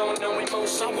 Never show no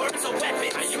emotion. My words are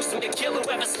weapons. I use them to kill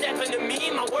whoever step into me.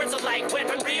 My words are like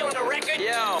weaponry on a record.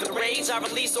 Yo, the rage I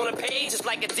release on a page is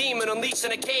like a demon unleashed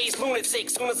in a cage. Lunatic,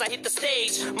 soon as I hit the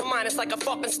stage. My mind is like a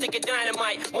fucking stick of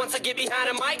dynamite. Once I get behind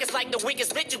a mic, it's like the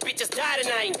weakest bitch. You bitches die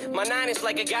tonight. My nine is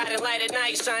like a guiding light at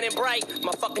night, shining bright.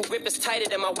 My fucking grip is tighter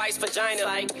than my wife's vagina.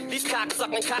 Like, these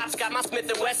cock-sucking cops got my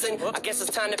Smith & Wesson. I guess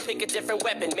it's time to pick a different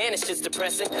weapon. Man, it's just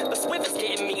depressing. But Swift is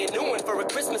getting me a new one for a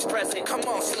Christmas present. Come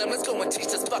on, Slim, let's go and teach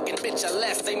this fucking bitch a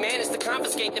lesson. They managed to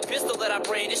confiscate the pistol that I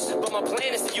brandished, but my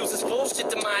plan is to use this bullshit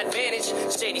to my advantage.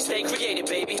 Shady, stay creative,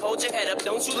 baby. Hold your head up.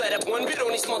 Don't you let up one bit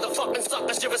on these motherfucking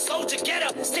suckers. You're a soldier. Get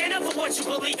up. Stand up for what you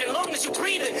believe in. Long as you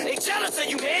breathing. They jealous of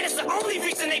you, man. It's the only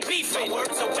reason they beefing. My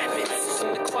words are weapons. Use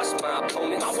them to crush my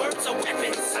opponents. My words are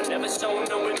weapons. I never show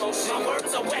no emotion. My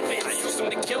words are weapons. I use them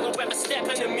to kill whoever step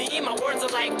into me. My words are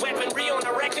like weaponry on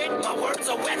a record. My words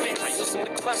are weapons. I use them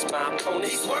to crush my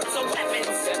opponents. These words are weapons.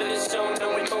 Never show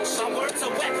no emotion. My words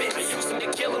are weapons. I use them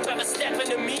to kill whoever step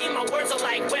into me. My words are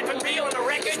like weaponry on a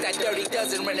record. It's that dirty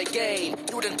dozen renegade.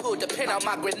 You done pulled the pin on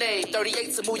my grenade.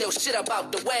 38 to move your shit up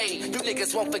out the way. You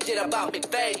niggas won't forget about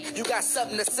McVeigh. You got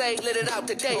something to say, let it out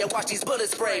today. I watch these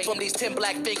bullets spray from these 10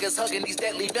 black fingers hugging these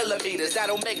deadly millimeters.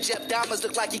 That'll make Jeff Dahmer's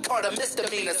look like he caught a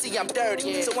misdemeanor. See, I'm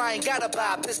dirty, so I ain't gotta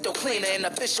buy a pistol cleaner and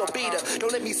official beater.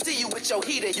 Don't let me see you with your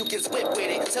heater. You can whip with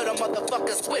it. Tell the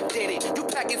motherfucker Swift did it. You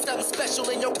packing something special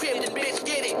in your crib and bitch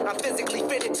get it. I'm physically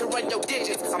fitted to run your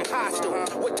digits. I'm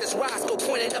hostile with this Roscoe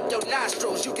pointing up your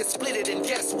nostrils. You can split it and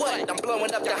guess what? I'm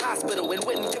blowing up the hospital and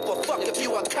wouldn't give a fuck if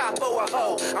you a cop or a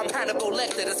hoe. I'm Hannibal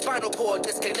Lecter, the spinal cord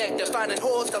disconnected. Finding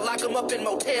whores to lock them up in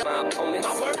motel. My opponents.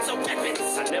 My words are weapons.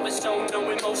 I never show no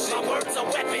emotion. My words are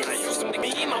weapons. I use them to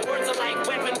be. My words are like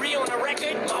weaponry on a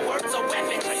record. My words are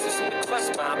weapons. I use them to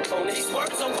crush my opponents. These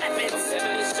words are weapons.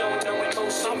 Never show no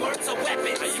emotion. My words are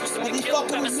weapons. I use them to kill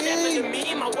whoever step into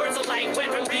me. My words are like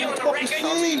weaponry on a record.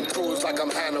 I'm eating crews like I'm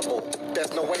Hannibal.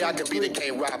 There's no way I can be the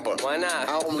gay rapper. Why not?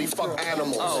 I only fuck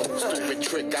animals. Oh. Stupid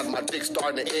trick, got my dick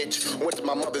starting to itch. Went to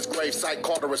my mother's gravesite,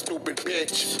 called her a stupid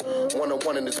bitch.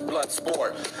 1-on-1 in this blood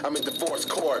sport. I'm in divorce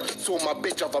court. Suing my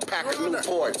bitch off a pack of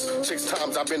Newports. 6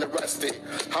 times I've been arrested.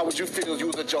 How would you feel you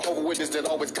was a Jehovah's Witness that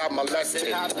always got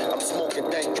molested? I'm smoking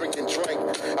dank, drinking drink.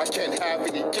 I can't have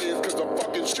any kids cause I'm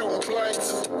fucking shooting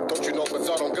blanks. Don't you know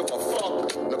Bizarre don't give a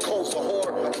fuck? Nicole's a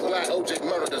whore. I'm glad OJ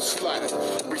murdered a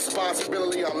slut.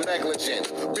 Responsibility, I'm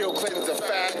negligent. Bill Clinton's a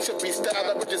fag. Should be stabbed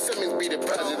like Richard Simmons be the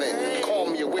president. Call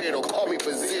me a weirdo, call me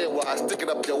Brazil while I stick it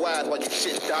up your ass while you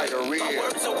shit diarrhea. My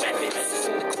words are weapons. I use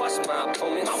them to crush my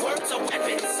opponents. My words are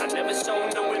weapons. I never show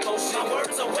no emotion. My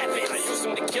words are weapons. I use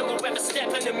them to kill whoever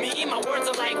step into me. My words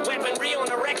are like weaponry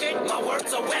on a record. My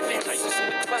words are weapons. I use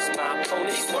them to crush my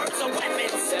opponents. These words are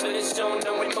weapons. Never show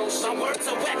no emotion. My words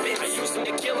are weapons. I use them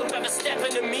to kill whoever step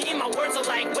into me. My words are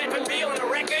like weaponry on a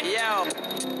record. Yo.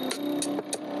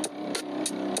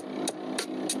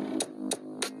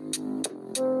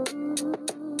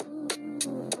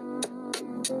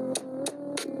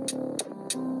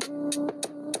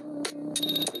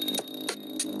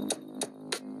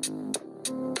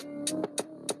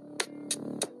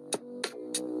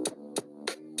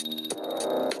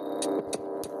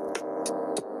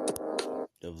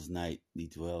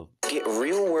 12. Get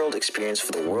real-world experience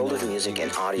for the world of music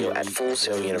and audio at Full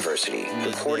Sail University.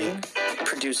 Recording,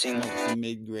 producing, some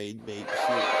mid-grade bait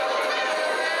shit.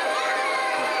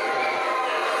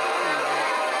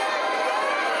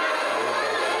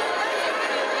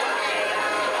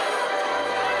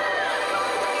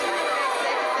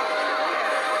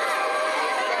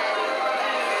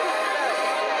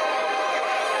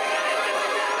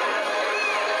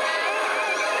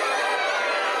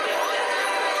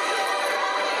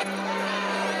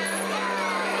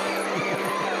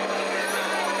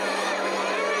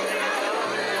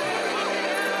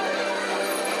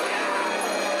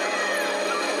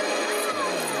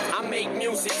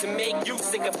 To make you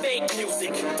sick of fake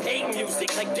music, hate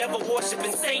music, like devil worship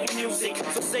and Satan music.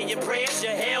 So say your prayers,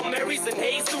 your Hail Marys and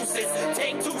Jesuses.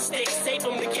 Take 2 sticks, tape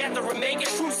them together and make a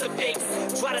crucifix.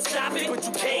 Try to stop it, but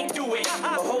you can't do it.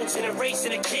 A whole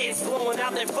generation of kids blowing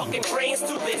out their fucking brains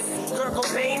to this Gurgle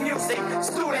pain music.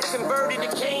 Students converted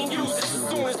to cane users. As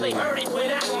soon as they heard it,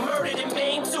 went out and murdered and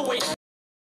maimed to it.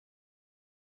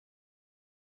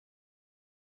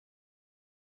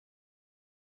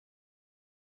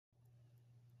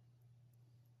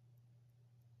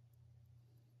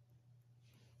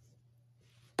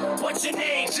 What's your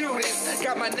name? Judas.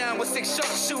 Got my 916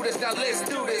 sharpshooters, now let's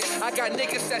do this. I got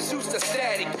niggas that shoots the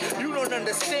static. You don't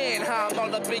understand how I'm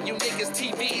all up in you niggas'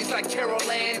 TVs like Carol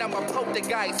Ann. I'm a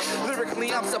poltergeist.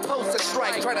 Lyrically, I'm supposed to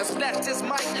strike. Try to snatch this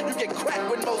mic, you get cracked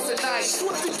with most of night.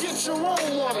 What to get your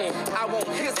own woman? I want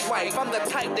his wife. I'm the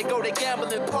type that go to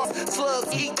gambling parks.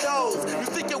 Slugs eat those. You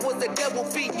think it was the devil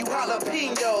feeding you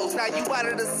jalapenos. Now you out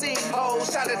of the scene, ho.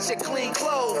 Shot at your clean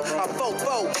clothes. I'm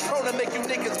fofo, prone to make you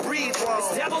niggas breathe wrong.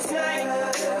 It's Devil's Night.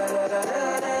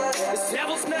 It's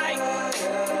Devil's Night.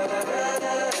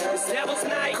 It's Devil's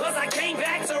Night. Cause I came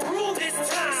back to rule this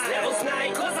time. It's Devil's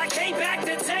Night. Cause I came back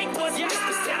to take what's mine.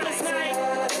 It's Devil's Night.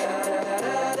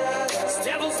 It's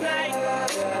Devil's Night.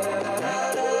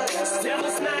 It's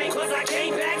Devil's Night. Cause I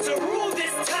came back to rule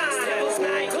this time. It's Devil's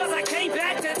Night. Cause I came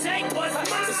back to take what's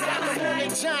mine. It's Devil's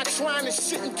Night. John trying to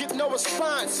shit and get no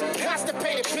response.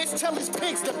 Constipated bitch, tell his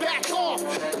pigs to back off.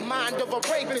 The mind of a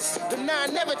rapist, the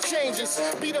 9 never changes.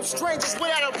 Beat up strangers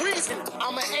without a reason.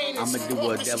 I'ma do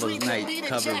a Devil's Night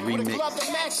cover remix.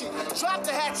 Drop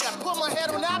the hatch, I put my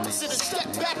head on opposite and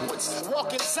step backwards.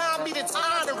 Walking zombie that's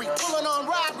honorary, pulling on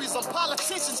robberies on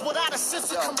politicians without a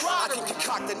sense of camaraderie. I can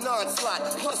concoct a non-slot,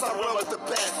 plus I run with the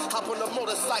best. Hop on a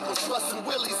motorcycle, busting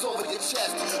willies over your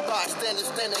chest.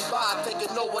 Bystanders standing by,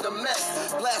 thinking know what a mess.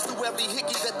 Blast through every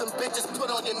hickey that them bitches put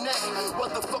on your neck.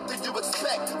 What the fuck did you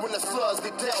expect when the slugs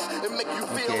get dealt and make you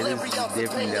feel every ounce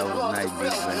of pain that was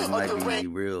it might be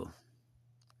real.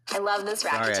 I love this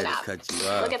Rakuten app.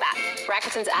 Look at that.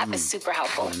 Rakuten's app is super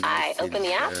helpful. I open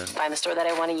the app, find the store that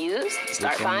I want to use,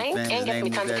 start buying, and get me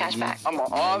tons of cash back. I'm an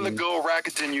on-the-go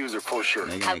Rakuten user for sure.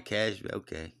 I got cash,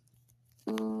 okay.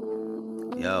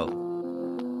 Yo,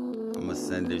 I'm gonna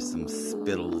send her some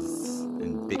spittles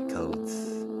and bit coats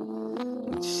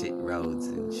and shit roads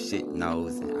and shit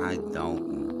nose and I don't.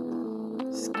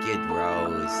 And Skid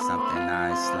Row is something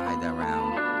I slide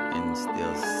around and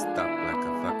still stuck like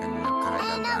a fucking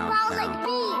Al-Qaeda downtown.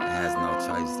 It has no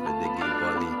choice but to get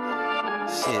bully.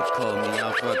 Shit pull me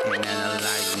off fucking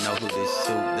analyze. You know who this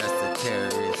shoot, that's the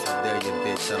terrorist. So there you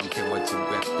bitch, I don't care what you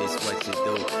rep, bitch, what you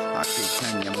do. I could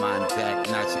turn your mind back,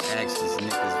 not your actions.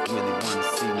 Niggas really wanna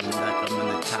see me like I'm in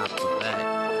the top of that.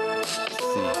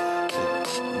 See,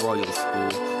 the royal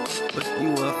school. But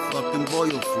you a fucking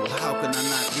boil fool. How can I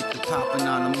not get the popping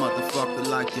on a motherfucker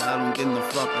like you? I don't give no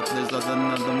fuck if there's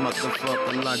another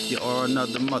motherfucker like you or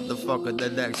another motherfucker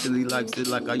that actually likes it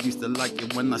like I used to like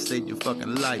it when I saved your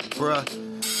fucking life, bruh.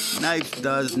 Knife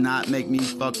does not make me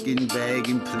fucking beg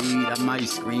and plead. I might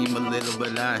scream a little,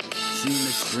 but I seen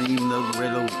the stream, the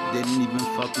riddle didn't even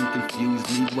fucking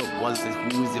confuse me. What was it?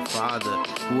 Who is your father?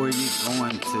 Who are you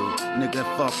going to? Nigga,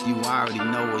 fuck you, I already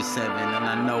know it's heaven and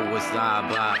I know it's lie,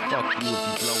 blah. Fuck you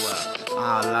if you blow up,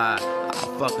 I'll lie.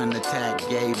 I'll fucking attack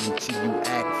Gabe until you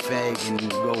act fag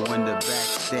and go in the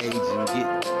backstage and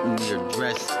get in your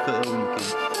dress code. You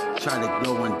can try to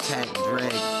go and tag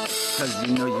drag. Cause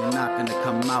you know you're not gonna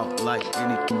come out like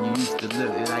anything you used to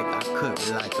look like. I could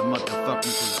be like a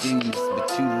motherfucking genius,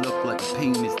 but you look like a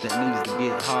penis that needs to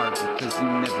get hard because you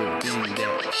never been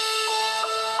that.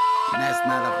 And that's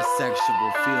not of a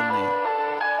sexual feeling,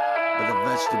 but a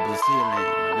vegetable's healing.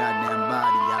 My goddamn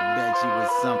body, I bet you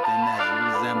was something that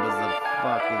resembles a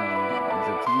fucking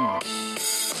zucchini.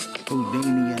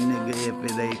 Houdini a nigga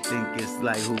if they think it's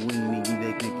like Houdini,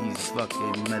 they think he's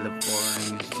fucking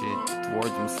metaphoring shit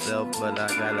towards himself, but I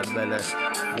got a better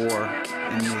for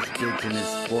in this bitch and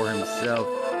it's for himself.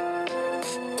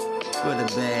 for the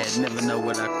bad, never know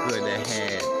what I could have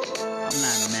had. I'm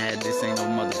not mad, this ain't no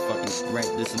motherfucking threat,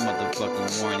 this is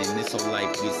motherfucking warning. This whole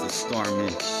life is a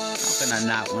storming. How can I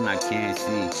not when I can't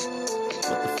see?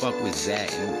 What the fuck was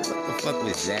that? And what the fuck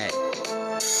was that?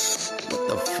 What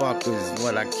the fuck is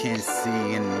what I can't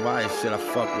see? And why should I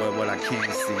fuck with what I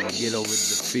can't see? Get over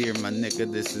the fear, my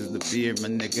nigga. This is the fear, my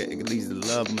nigga. It leads the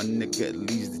love, my nigga. It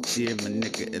leads the cheer, my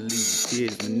nigga. It leads the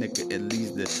tears, my nigga. It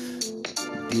leads the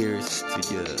dearest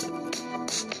to you.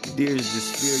 Deers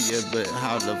just fear you, but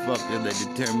how the fuck do they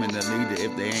determine the leader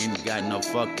if they ain't got no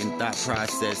fucking thought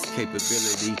process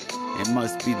capability? It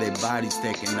must be their bodies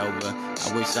taking over.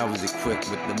 I wish I was equipped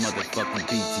with the motherfucking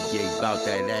BTA about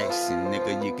that action.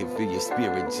 Nigga, you can feel your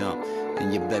spirit jump,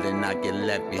 and you better not get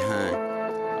left behind.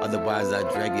 Otherwise, I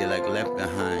drag you like left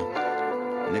behind.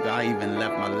 Nigga, I even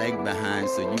left my leg behind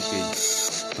so you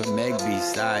could put Meg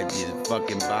beside your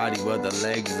fucking body where the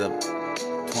legs up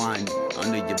twined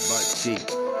under your butt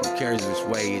cheek. Who cares which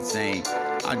way it's aimed?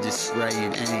 I just spray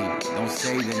and aim. Don't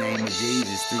say the name of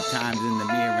Jesus 3 times in the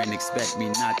mirror and expect me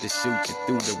not to shoot you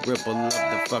through the ripple of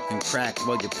the fucking crack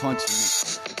while you're punching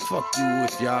me. Fuck you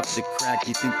if you're off the crack.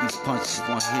 You think these punches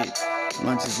won't hit?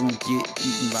 Lunches won't get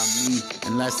eaten by me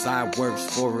unless I works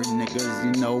for it, niggas.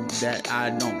 You know that I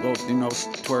don't go through no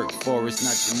twerk for it.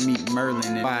 Not to meet Merlin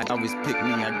and I always pick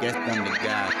me. I guess I'm the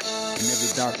guy. And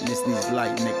every darkness needs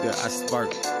light, nigga. I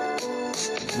spark.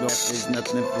 There's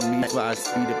nothing for me, so I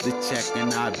speed up the check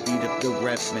and I beat up the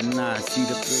rep and I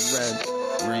speed up the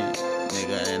red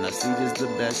nigga, and I see just the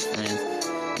best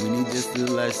friends. We need just the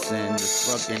lesson,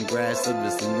 this fucking grass of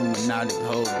this Illuminati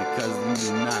hole, because you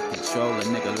do not control a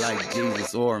nigga like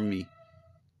Jesus or me.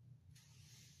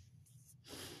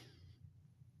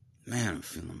 Man, I'm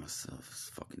feeling myself. It's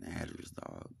fucking adders,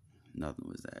 dog. Nothing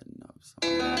was adding up. So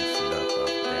I'm gonna shit up off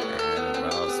that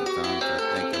Adderall. Sometimes I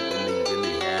think I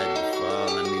really had to fall.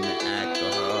 I mean the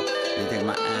alcohol. They take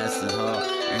my ass and haul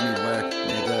anywhere,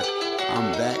 nigga. I'm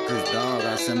back, cause dog,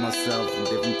 I send myself in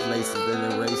different places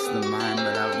that erase the mind,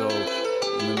 but I'll go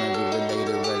remember it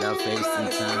later without facing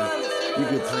time. You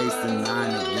could place the 9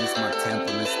 against my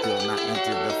temple and still not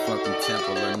enter the fucking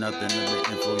temple or nothing of the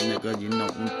info, nigga. You know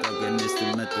I'm thugging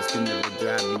instrumentals can never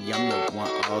drive me. I'm the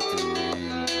one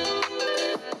altering.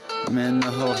 Man,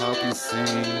 the whole hawk can sing,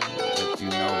 but you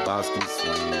know boss can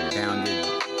swing. Down your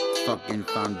fucking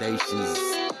foundations,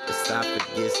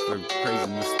 esophagus for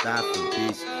crazy Mustafa,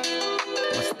 bitch.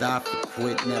 Mustafa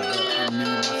quit, never. I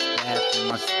mean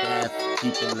my staff,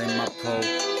 people in my pole,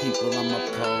 people on my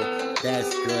pole.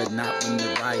 That's good, not when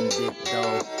you're riding dick,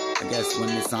 though. I guess when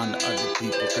it's on the other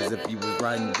people, cause if you was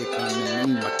riding dick on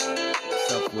me,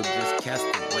 myself would just cast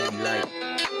away like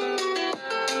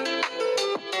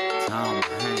Tom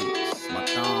Hanks. My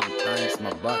thumb thanks,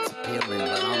 my butt's peeling,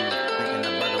 but I'm thinking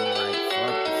about them like,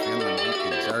 fuck the feeling, we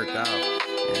can jerk off,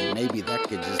 and maybe that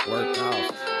could just work off.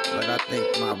 But I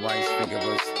think my wife's finger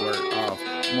will squirt off.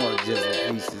 More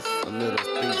jizzle pieces, a little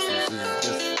thesis is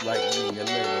just like me, a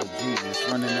little Jesus.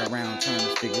 Running around trying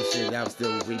to figure shit out,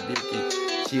 still ridiculous.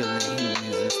 Killing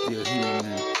humans and still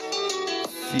human.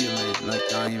 Feeling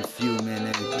like I am fuming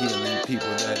and healing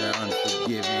people that are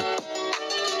unforgiving.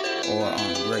 Or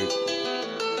ungrateful.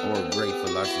 Or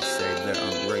grateful, I should say. They're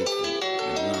ungrateful.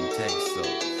 And untake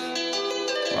souls.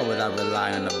 Why would I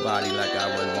rely on a body like I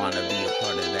would want to be a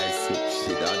part of that shit?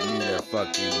 I need a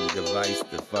fucking device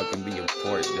to fucking be a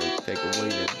port to take away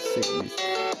the sickness,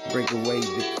 break away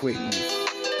the quickness.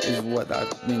 Is what I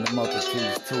mean the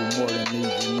multitudes too. More than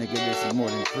legion, nigga. This is more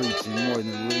than preaching, more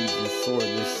than reason.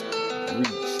 Swordless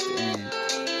reached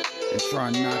and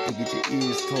try not to get your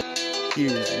ears told.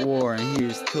 Here's war and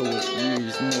here's to it.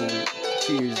 Years know it.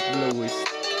 Fears bluest.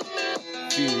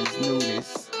 Fears knew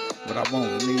this, but I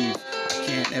won't leave.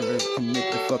 Can't ever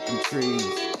commit the fucking trees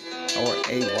or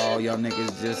AWOL. Y'all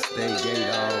niggas just stay gay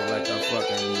dog like a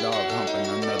fucking dog humping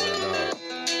another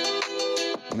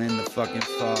dog. Man, the fucking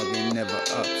fog ain't never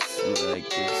ups like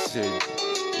it should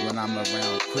when I'm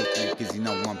around quickly, cause you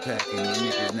know I'm packing. You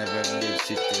niggas never did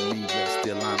shit to me, but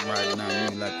still I'm riding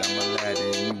on you like I'm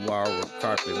Aladdin. You are a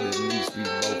carpet, but at least we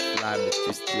both fly, but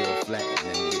you're still flat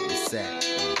and getting sacked.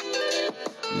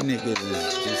 You niggas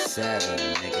is just savage,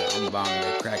 nigga. I'm bound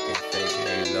to crack a fake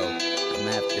halo. I'm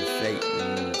after fate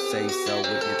and say so if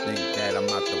you think that I'm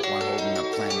not the one holding the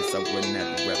planet, so I wouldn't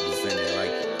have to represent it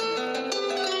like it.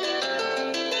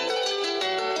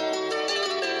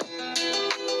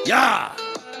 Yeah!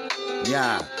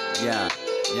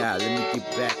 Let me get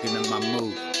back into my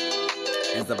mood.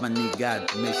 As if I need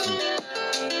God's mission.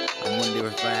 I wonder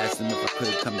if I asked him if I could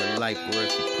have come to life or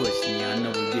if he pushed me. I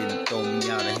know he didn't throw me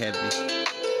out of heaven.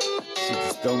 She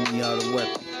just throw me out a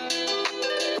weapon,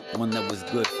 one that was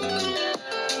good for me.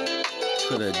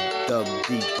 Coulda dug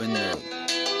deep in the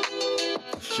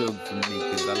sugar for me,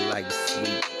 cause I like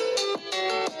sweet,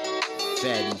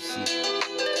 fatty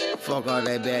shit. Fuck all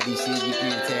that baddie shit, you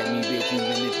can't tap me, bitch,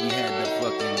 even if you had the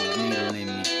fucking needle in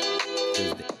me.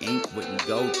 Cause the ink wouldn't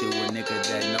go to a nigga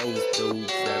that knows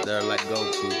dudes that are like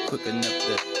Goku. Quick enough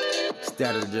to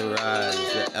strategize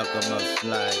the alchemist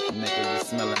slide. Nigga, you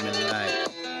smell me like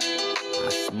I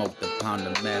smoked a pound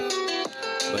of meth.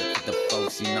 But for the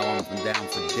folks, you know I'm down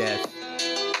for death.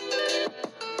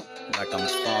 Like I'm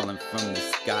falling from the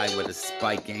sky with a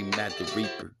spike aimed at the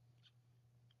reaper.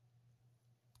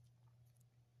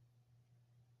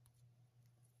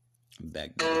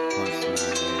 Back to the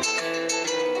punchline.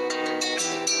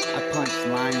 I punch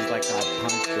lines like I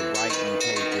punch the writing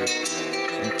paper.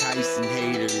 Enticing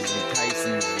haters,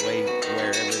 enticing weight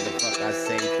wherever the fuck I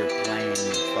say for playing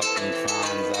fucking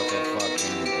Trons off of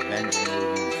fucking Avenger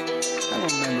movies. I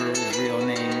don't remember his real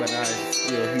name, but I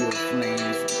still heal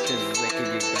flames because they could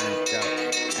get burnt out.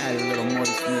 Add a little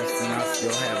moistness and I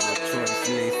still have the choice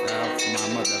laced out for my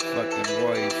motherfucking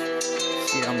voice.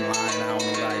 Shit, I'm lying, I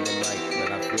don't ride the bike,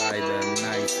 but I fly the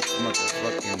nice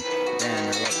motherfucking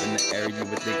banner up in the air. You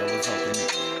would think I was helping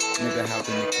it. Nigga, how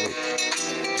can it quit?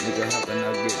 Nigga, how can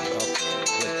I get up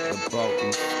with the bulk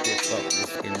and stiff up this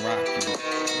skin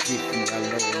rocky? Get you, I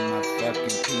lower my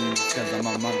fucking penis cause I'm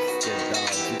amongst the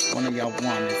dogs. Which one of y'all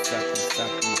want is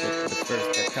sucky, but the first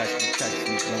that touch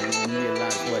me, don't even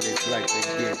realize what it's like to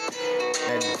get.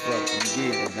 Had to fucking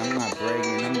get it. I'm not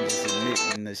bragging, I'm just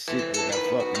admitting the shit that I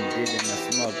fucking did in a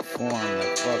smug form.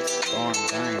 Like fuck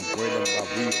storms, I ain't worried about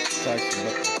repercussion,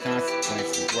 but the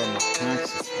consequences where my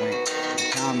conscience went.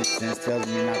 And common sense tells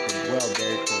me not to dwell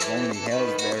there, cause only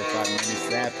hell's there 5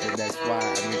 minutes after. That's why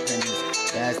I repentance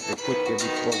faster, quicker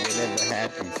before whatever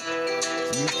happens.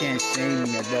 So you can't shame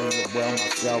me, I does it well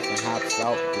myself and hops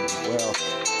out pretty well.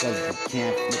 Cause you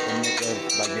can't flip a nigga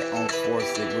by your own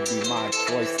force, it would be my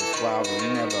choice. That's why I was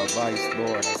never a vice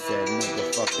lord. I said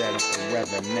nigga, fuck that, I'm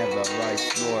forever never a vice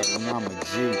lord. And I'm a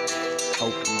G.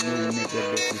 Hope you knew, nigga,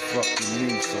 this is fucking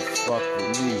me, so fuck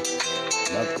with me.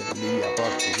 Luckily, I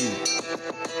fuck the heat.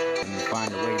 And you find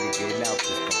a way to get out,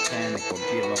 just don't panic or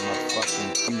give them a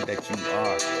fucking cue that you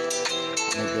are.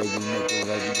 Nigga, you niggas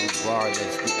are the bar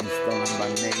that's getting stolen by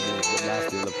natives, but I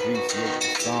still appreciate the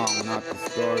song, not the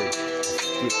story.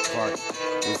 Skip part,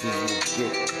 this is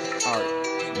legit art.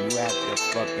 You have to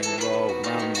fucking go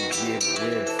around and give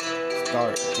ribs.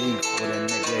 Start beef with a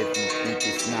nigga if you think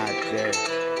it's not there.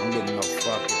 I'm giving no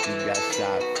fuck if you got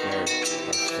shot there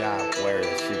or shot where.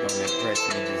 That shit don't impress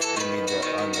me, just give me the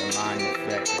underlying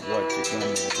effect of what you're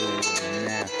gonna do with it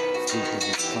now. Stupid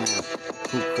as clown,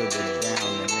 who could have down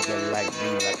a nigga like me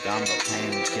like I'm a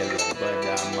painkiller, but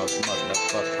I'm a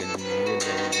motherfucking really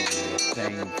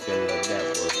painkiller that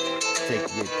will take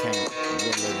your tank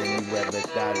realer than you ever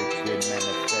thought it could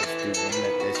manifest you. And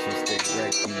let that shit stay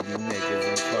wreck you niggas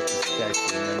ain't fucking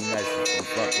special unless it's some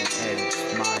fucking edge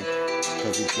mine.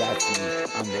 Cause he got me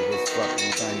under his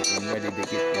fucking dungeon, ready to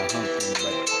get the humping.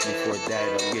 But before that,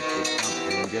 I'll get the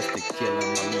dumping. Just to kill him,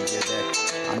 I'll leave you there.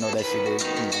 I know that shit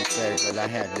isn't even fair, but I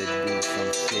had to do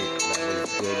some shit that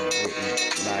was good written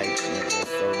life, nigga.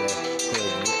 So the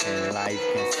good written life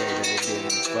can say that it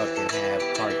didn't fucking have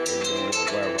part to do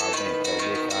with where I went. But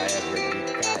if I ever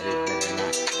get caught, it better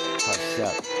not hush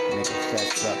up. Nigga,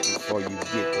 fess up before you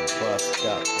get the bust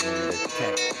up. And the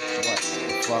tech, what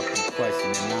the fuck you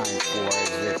questioning 9 for? As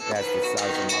if that's the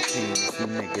size of my penis. You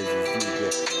niggas is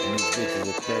eager, and these bitches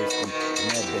are thirsty. And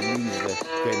Ebenezer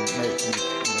couldn't hurt me,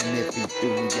 even if he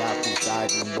threw me out his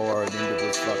diving board into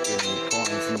his fucking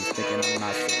coins. He's thinking I'm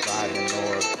not surviving,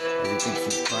 or as he thinks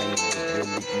he's playing, but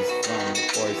really he's trying to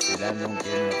force it. I don't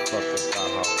give a fuck about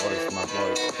how hoarse my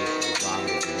voice gets, as long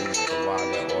as it leaves the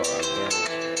water or a bird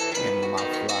in my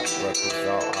flock. Records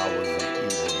all hours and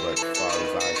evil, but as far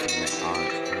as I can, they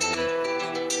aren't clean.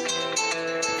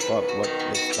 Fuck what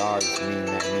the stars mean,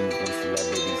 that means when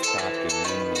celebrities talking,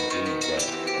 when you read the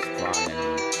astronomy.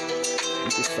 You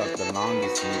can suck the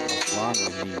longest meat, what's wrong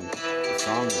with you? The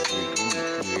song is reading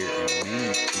here, and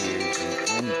many fears and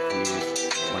 20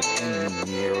 fears. When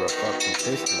any near a fucking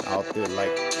Christian author,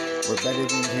 like, we're better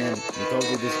than him. We told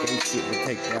you this gay shit would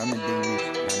take down the demon.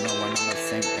 I know when I'm a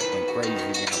saint that went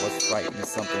crazy, and I was fighting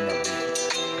something that was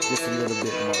just a little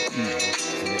bit more evil,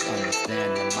 so they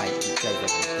understand the might because I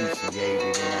appreciate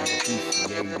it, and I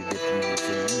appreciate it if you just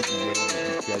alleviate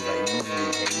it, because I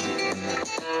usually hate it, and I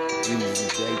usually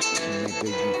break it. Nigga,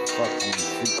 you fucking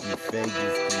freaky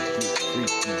Vegas can get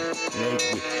freaky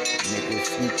naked. Nigga,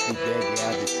 sneaky baggy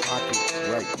out his pocket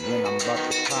right when I'm about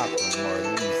to pop him, or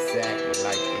at least sack it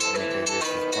like it. Nigga, this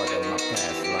is part of my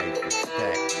past life. It's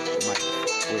stacked, might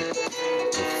quick.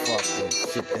 Well, fuck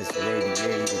motherfucker. Shit that's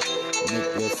radiated.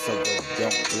 Nigga, so it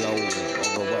don't blow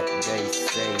over what they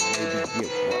say. Maybe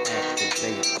get more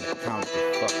activate. Count the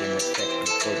fucking effect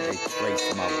before they trace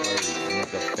my words.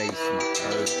 Nigga, face my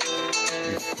earth.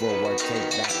 Before I take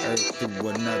that earth to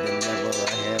another level of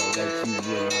hell that you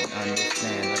will not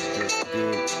understand. I just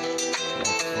did.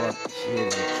 Like fuck shit,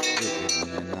 I'm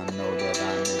tripping. And I know that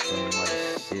I'm in so much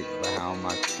shit, but how am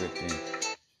I tripping?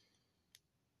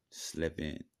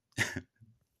 Slipping.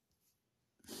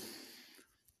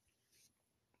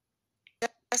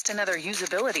 Just another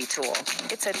usability tool.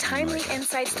 It's a timely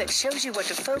insights that shows you what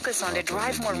to focus on to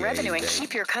drive more revenue and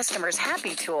keep your customers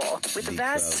happy tool with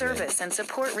vast service and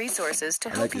support resources to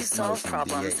help you solve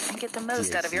problems and get the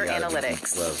most out of your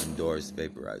analytics. 12 endorsed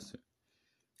vaporizer.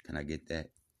 Can I get that?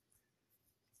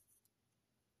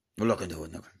 We're looking to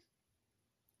it, nigga.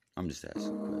 I'm just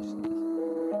asking questions.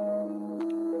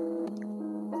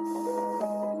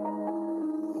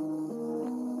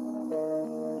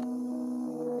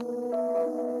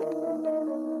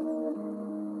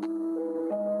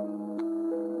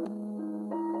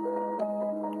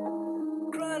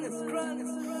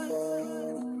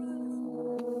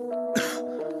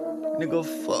 Nigga,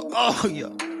 fuck all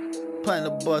y'all. Plan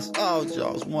to bust all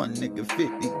jaws. One nigga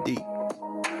 50 deep.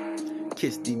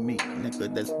 Kiss the meat,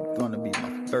 nigga. That's gonna be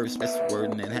my first best word,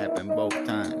 and it happened both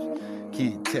times.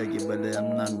 Can't tell you, but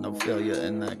I'm not no failure,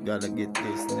 and I gotta get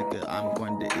this, nigga. I'm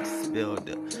going to expel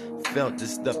felt the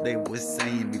stuff they was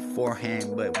saying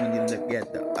beforehand, but when you look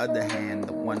at the other hand,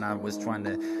 the one I was trying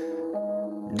to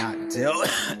not tell,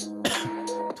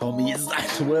 told me it's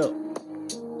as well.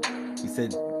 He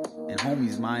said, in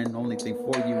homie's mind, the only thing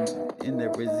for you in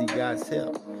there is he God's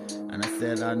help. And I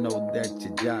said, I know that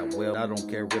you jot well. I don't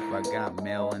care if I got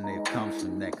mail and it comes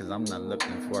from that, cause I'm not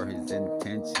looking for his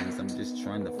intentions. I'm just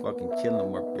trying to fucking kill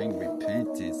him or bring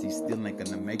repentance. He still ain't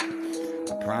gonna make it.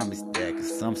 I promise that,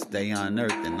 cause some stay on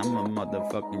earth and I'm a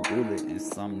motherfucking bullet, and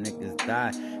some niggas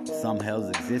die, some hells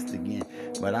exist again.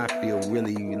 But I feel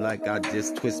really like I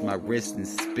just twist my wrist and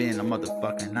spin a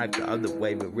motherfucking knife the other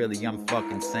way, but really I'm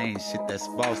fucking saying shit that's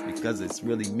false, because it's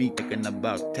really me thinking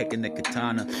about taking the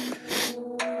katana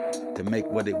to make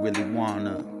what it really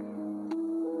wanna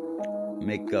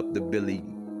make up the Billy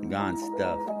Gone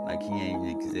stuff like he ain't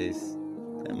exist.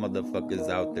 That motherfucker's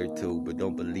out there too, but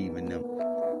don't believe in them.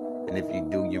 And if you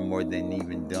do, you're more than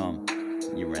even dumb.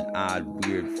 You're an odd,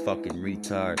 weird fucking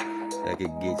retard that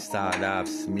could get sawed off,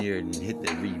 smeared, and hit the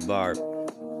rebarb.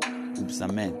 Oops, I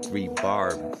meant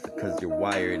rebarb, because you're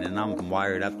wired, and I'm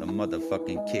wired at the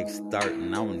motherfucking kickstart,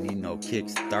 and I don't need no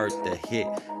kickstart to hit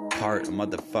part of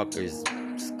motherfucker's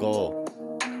skull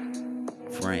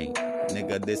frame.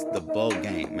 Nigga, this the bowl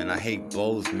game, and I hate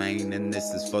bowls, man, and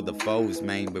this is for the foes,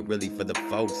 man, but really for the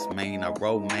folks, man. I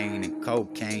roll, man, and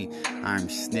cocaine. I'm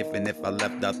sniffing if I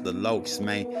left out the lokes,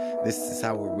 man. This is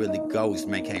how it really goes,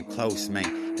 man. Came close,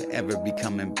 man, to ever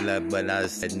becoming blood, but I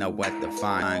said no what to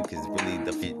find, cause really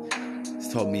the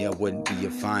told me I wouldn't be a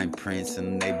fine prince,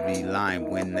 and they'd be lying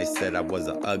when they said I was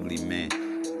an ugly man.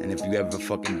 And if you ever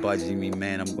fucking budging me,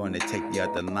 man, I'm going to take you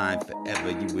out the line forever.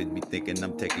 You would be thinking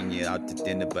I'm taking you out to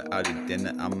dinner, but out of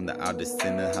dinner, I'm the outer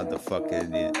sinner. How the fuck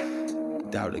it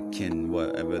is? Doubter kin,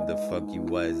 whatever the fuck you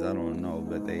was, I don't know.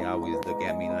 But they always look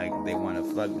at me like they want to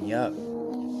fuck me up.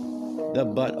 The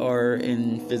butt or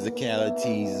in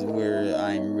physicalities where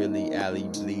I'm really alley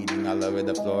bleeding all over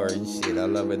the floor and shit.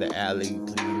 All over the alley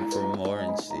pleading for more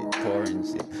and shit. Poor and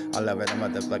shit. All over the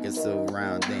motherfucking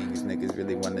surroundings. Niggas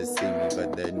really want to see me,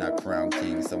 but they're not crown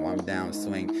kings. So I'm down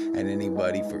swing at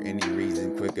anybody for any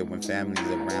reason. Quicker when family's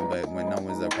around, but when no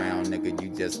one's around, nigga, you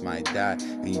just might die.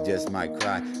 And you just might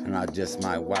cry, and I just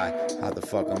might why. How the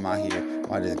fuck am I here?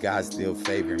 Why does God still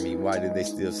favor me? Why do they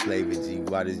still slave a G?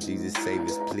 Why does Jesus save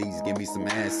us? Please give me some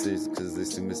answers, cause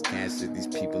there's too much cancer. These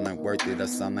people ain't worth it. I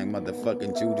sound like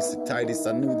motherfucking Judas or Titus.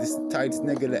 I knew this the tightest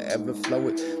nigga to ever flow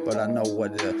it, but I know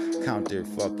what the counter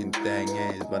fucking thing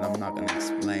is, but I'm not gonna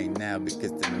explain now,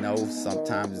 because to know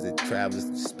sometimes it travels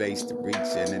through space to reach,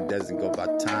 and it doesn't go by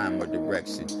time or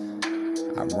direction.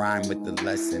 I rhyme with the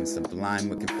lesson, sublime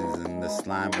with confusion, and the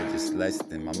slime was just less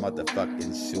than my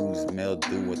motherfucking shoes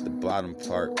mildew with the bottom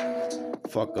part.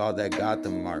 Fuck all that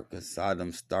Gotham mark, cause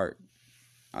Sodom start.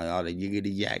 All the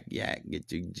yiggity yak yak, get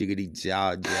your jiggity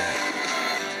jaw jack.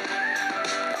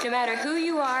 No matter who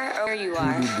you are or where you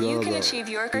are, you can achieve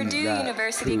your Purdue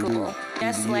University goal.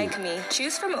 Just like me.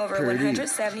 Choose from over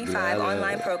 175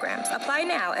 online programs. Apply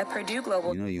now at Purdue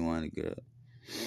Global. You know you want a girl.